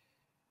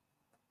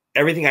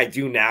 everything I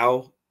do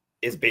now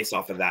is based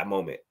off of that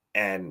moment.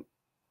 And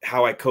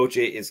how I coach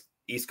it is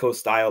East Coast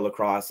style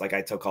lacrosse. Like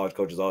I tell college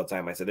coaches all the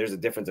time, I said, there's a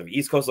difference of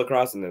East Coast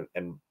lacrosse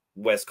and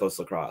West Coast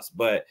lacrosse.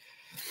 But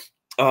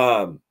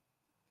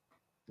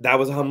that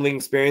was a humbling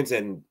experience.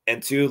 And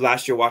two,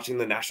 last year watching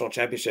the national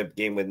championship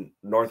game with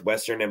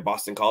Northwestern and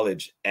Boston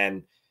College,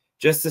 and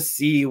just to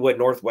see what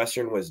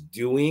Northwestern was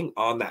doing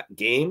on that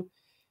game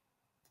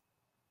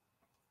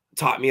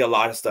taught me a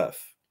lot of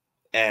stuff.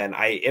 And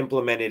I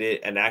implemented it.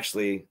 And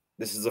actually,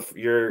 this is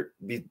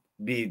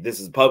this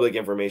is public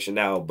information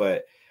now,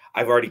 but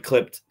I've already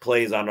clipped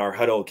plays on our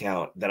huddle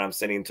account that I'm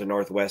sending to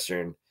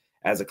Northwestern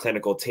as a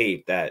clinical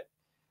tape. That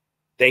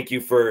thank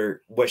you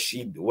for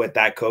what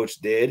that coach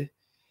did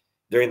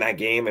during that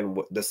game and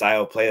the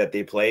style of play that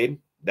they played,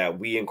 that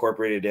we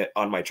incorporated it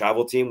on my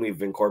travel team.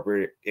 We've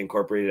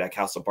incorporated at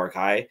Castle Park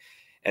High.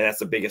 And that's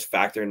the biggest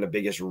factor and the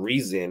biggest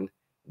reason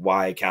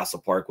why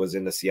Castle Park was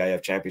in the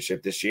CIF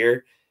championship this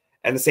year.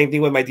 And the same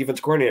thing with my defense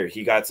coordinator.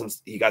 He got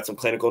some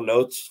clinical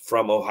notes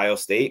from Ohio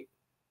State's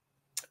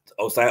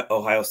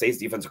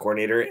defensive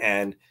coordinator,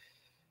 and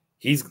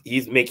he's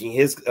making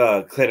his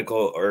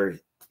clinical, or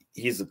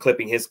he's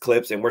clipping his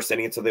clips, and we're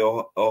sending it to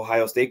the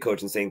Ohio State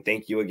coach and saying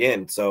thank you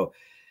again. So,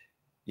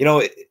 you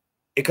know,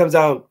 it comes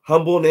down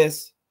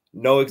humbleness,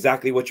 know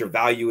exactly what your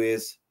value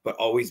is, but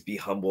always be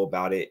humble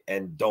about it,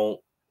 and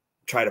don't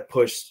try to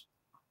push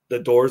the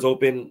doors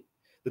open.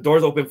 The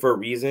door's open for a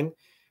reason,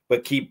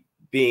 but keep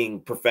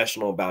being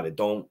professional about it.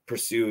 Don't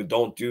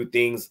do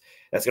things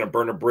that's going to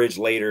burn a bridge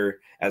later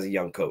as a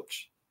young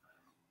coach.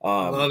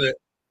 Love it.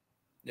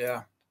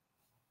 Yeah.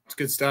 It's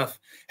good stuff.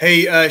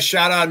 Hey,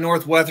 shout out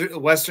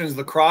Northwestern's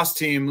lacrosse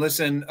team.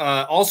 Listen,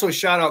 also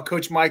shout out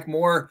Coach Mike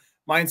Moore,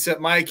 Mindset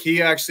Mike.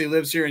 He actually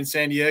lives here in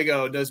San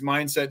Diego, does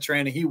mindset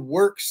training. He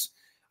works,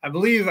 I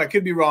believe, I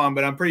could be wrong,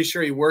 but I'm pretty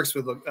sure he works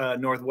with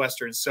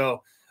Northwestern.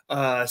 So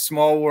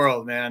small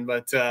world, man.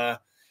 But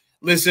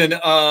listen,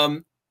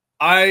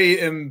 I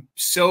am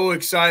so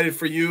excited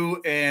for you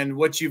and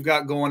what you've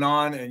got going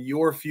on and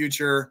your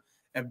future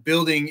and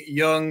building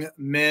young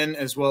men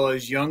as well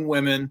as young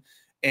women.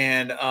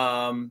 And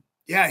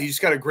yeah, you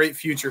just got a great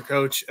future,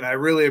 Coach. And I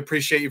really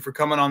appreciate you for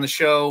coming on the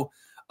show.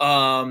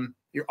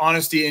 Your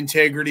honesty,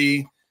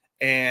 integrity,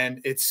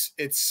 and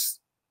it's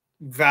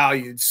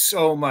valued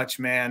so much,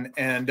 man.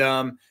 And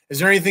is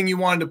there anything you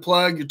wanted to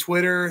plug? Your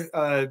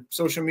Twitter,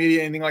 social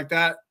media, anything like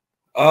that?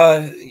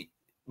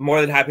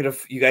 More than happy to.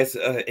 You guys,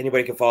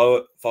 anybody can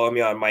follow me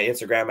on my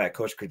Instagram at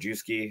Coach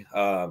Kryjewski.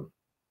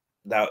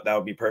 That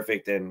would be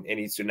perfect. And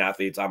any student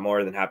athletes, I'm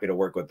more than happy to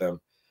work with them.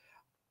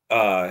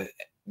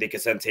 They can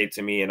send tape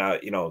to me, and I,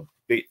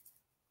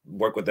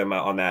 work with them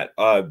on that.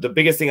 The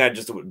biggest thing I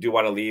just do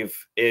want to leave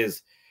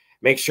is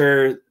make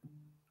sure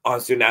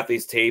on student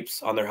athletes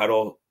tapes on their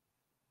huddle,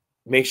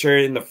 make sure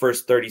in the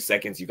first 30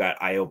 seconds you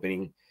got eye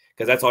opening,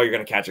 because that's all you're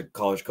going to catch a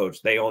college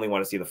coach. They only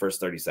want to see the first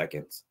 30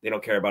 seconds. They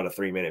don't care about a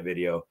 3-minute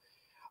video.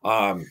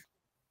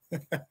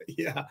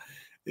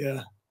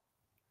 Yeah.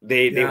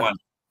 They want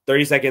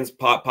 30 seconds,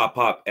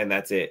 pop, and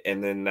that's it.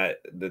 And then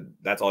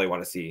that's all they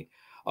want to see.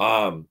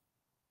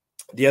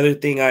 The other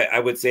thing I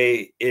would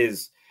say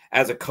is,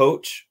 as a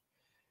coach,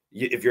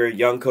 if you're a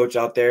young coach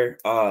out there,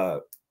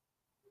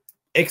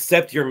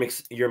 accept your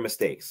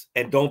mistakes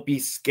and don't be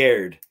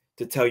scared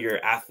to tell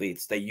your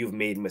athletes that you've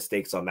made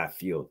mistakes on that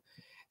field.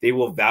 They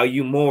will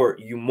value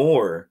you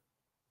more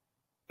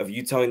of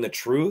you telling the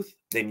truth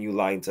than you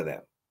lying to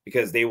them,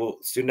 because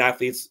student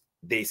athletes,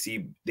 they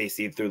see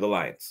through the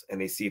lines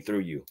and they see through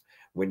you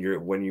when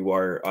you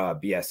are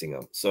BSing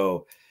them.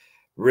 So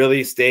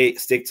really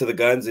stick to the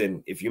guns.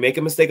 And if you make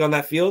a mistake on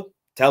that field,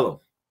 tell them,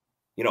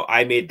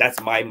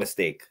 that's my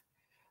mistake.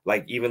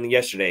 Like even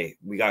yesterday,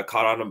 we got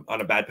caught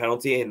on a bad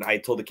penalty, and I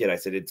told the kid, I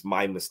said, it's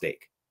my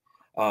mistake.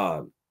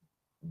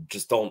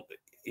 Just don't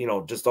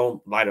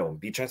lie to them.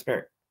 Be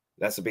transparent.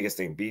 That's the biggest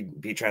thing.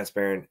 Be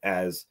transparent.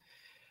 As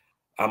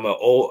I'm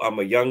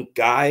a young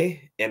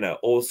guy in an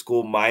old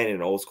school mind and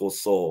an old school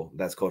soul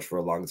that's coached for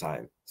a long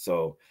time.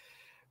 So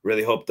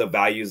really hope the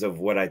values of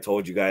what I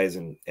told you guys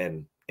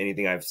and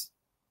anything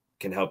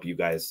can help you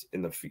guys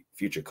in the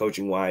future,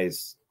 coaching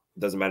wise.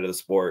 Doesn't matter the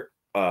sport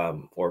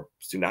or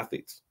student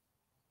athletes.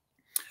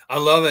 I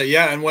love it.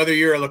 Yeah. And whether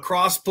you're a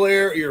lacrosse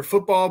player, you're a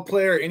football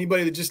player,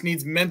 anybody that just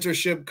needs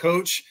mentorship,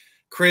 Coach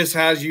Chris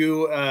has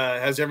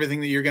everything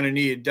that you're going to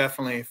need.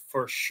 Definitely,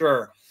 for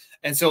sure.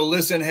 And so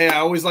listen, hey, I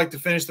always like to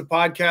finish the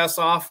podcast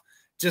off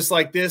just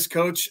like this,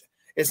 Coach.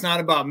 It's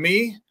not about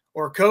me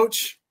or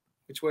Coach.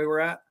 Which way we're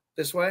at?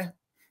 This way?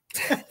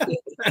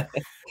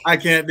 I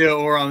can't do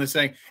it. We're on this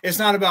thing. It's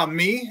not about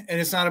me, and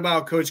it's not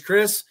about Coach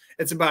Chris.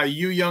 It's about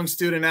you young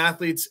student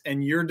athletes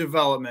and your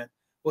development.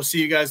 We'll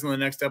see you guys in the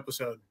next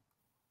episode.